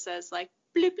phone that says like,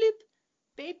 bloop bloop,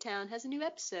 Babetown has a new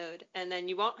episode, and then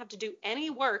you won't have to do any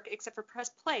work except for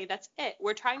press play. That's it.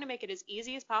 We're trying to make it as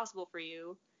easy as possible for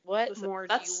you. What more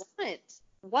do you want?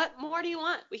 What more do you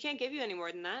want? We can't give you any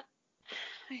more than that.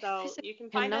 So you can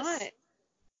find us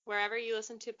wherever you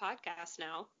listen to podcasts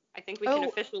now. I think we can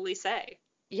officially say.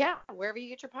 Yeah, wherever you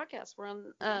get your podcasts. We're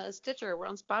on Stitcher, we're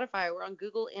on Spotify, we're on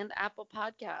Google and Apple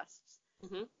Podcasts.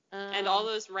 Mm-hmm. And all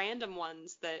those random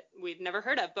ones that we've never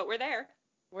heard of, but we're there.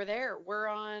 We're there. We're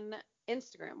on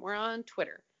Instagram. We're on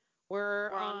Twitter.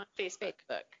 We're on Facebook.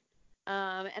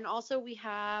 And also we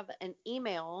have an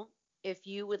email if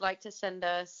you would like to send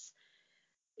us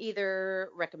either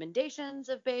recommendations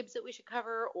of babes that we should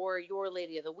cover, or your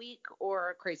lady of the week,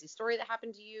 or a crazy story that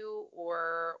happened to you,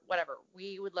 or whatever.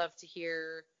 We would love to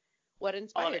hear what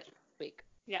inspired you this week.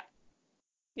 Yeah.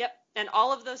 Yep. And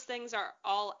all of those things are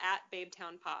all at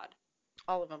Babetown Pod.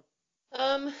 All of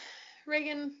them.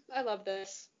 Reagan, I love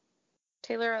this.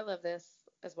 Taylor, I love this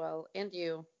as well. And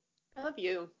you. I love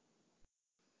you.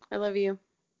 I love you.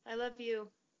 I love you.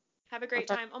 Have a great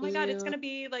time. Oh my God, it's going to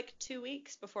be like 2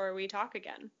 weeks before we talk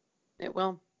again. It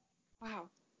will. Wow.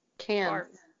 Can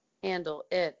handle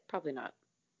it. Probably not.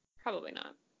 Probably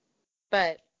not.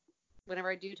 But whenever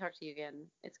I do talk to you again,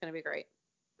 it's going to be great.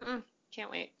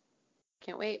 Can't wait.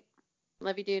 Can't wait.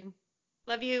 Love you, dude.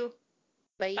 Love you.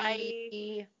 Bye.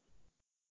 Bye.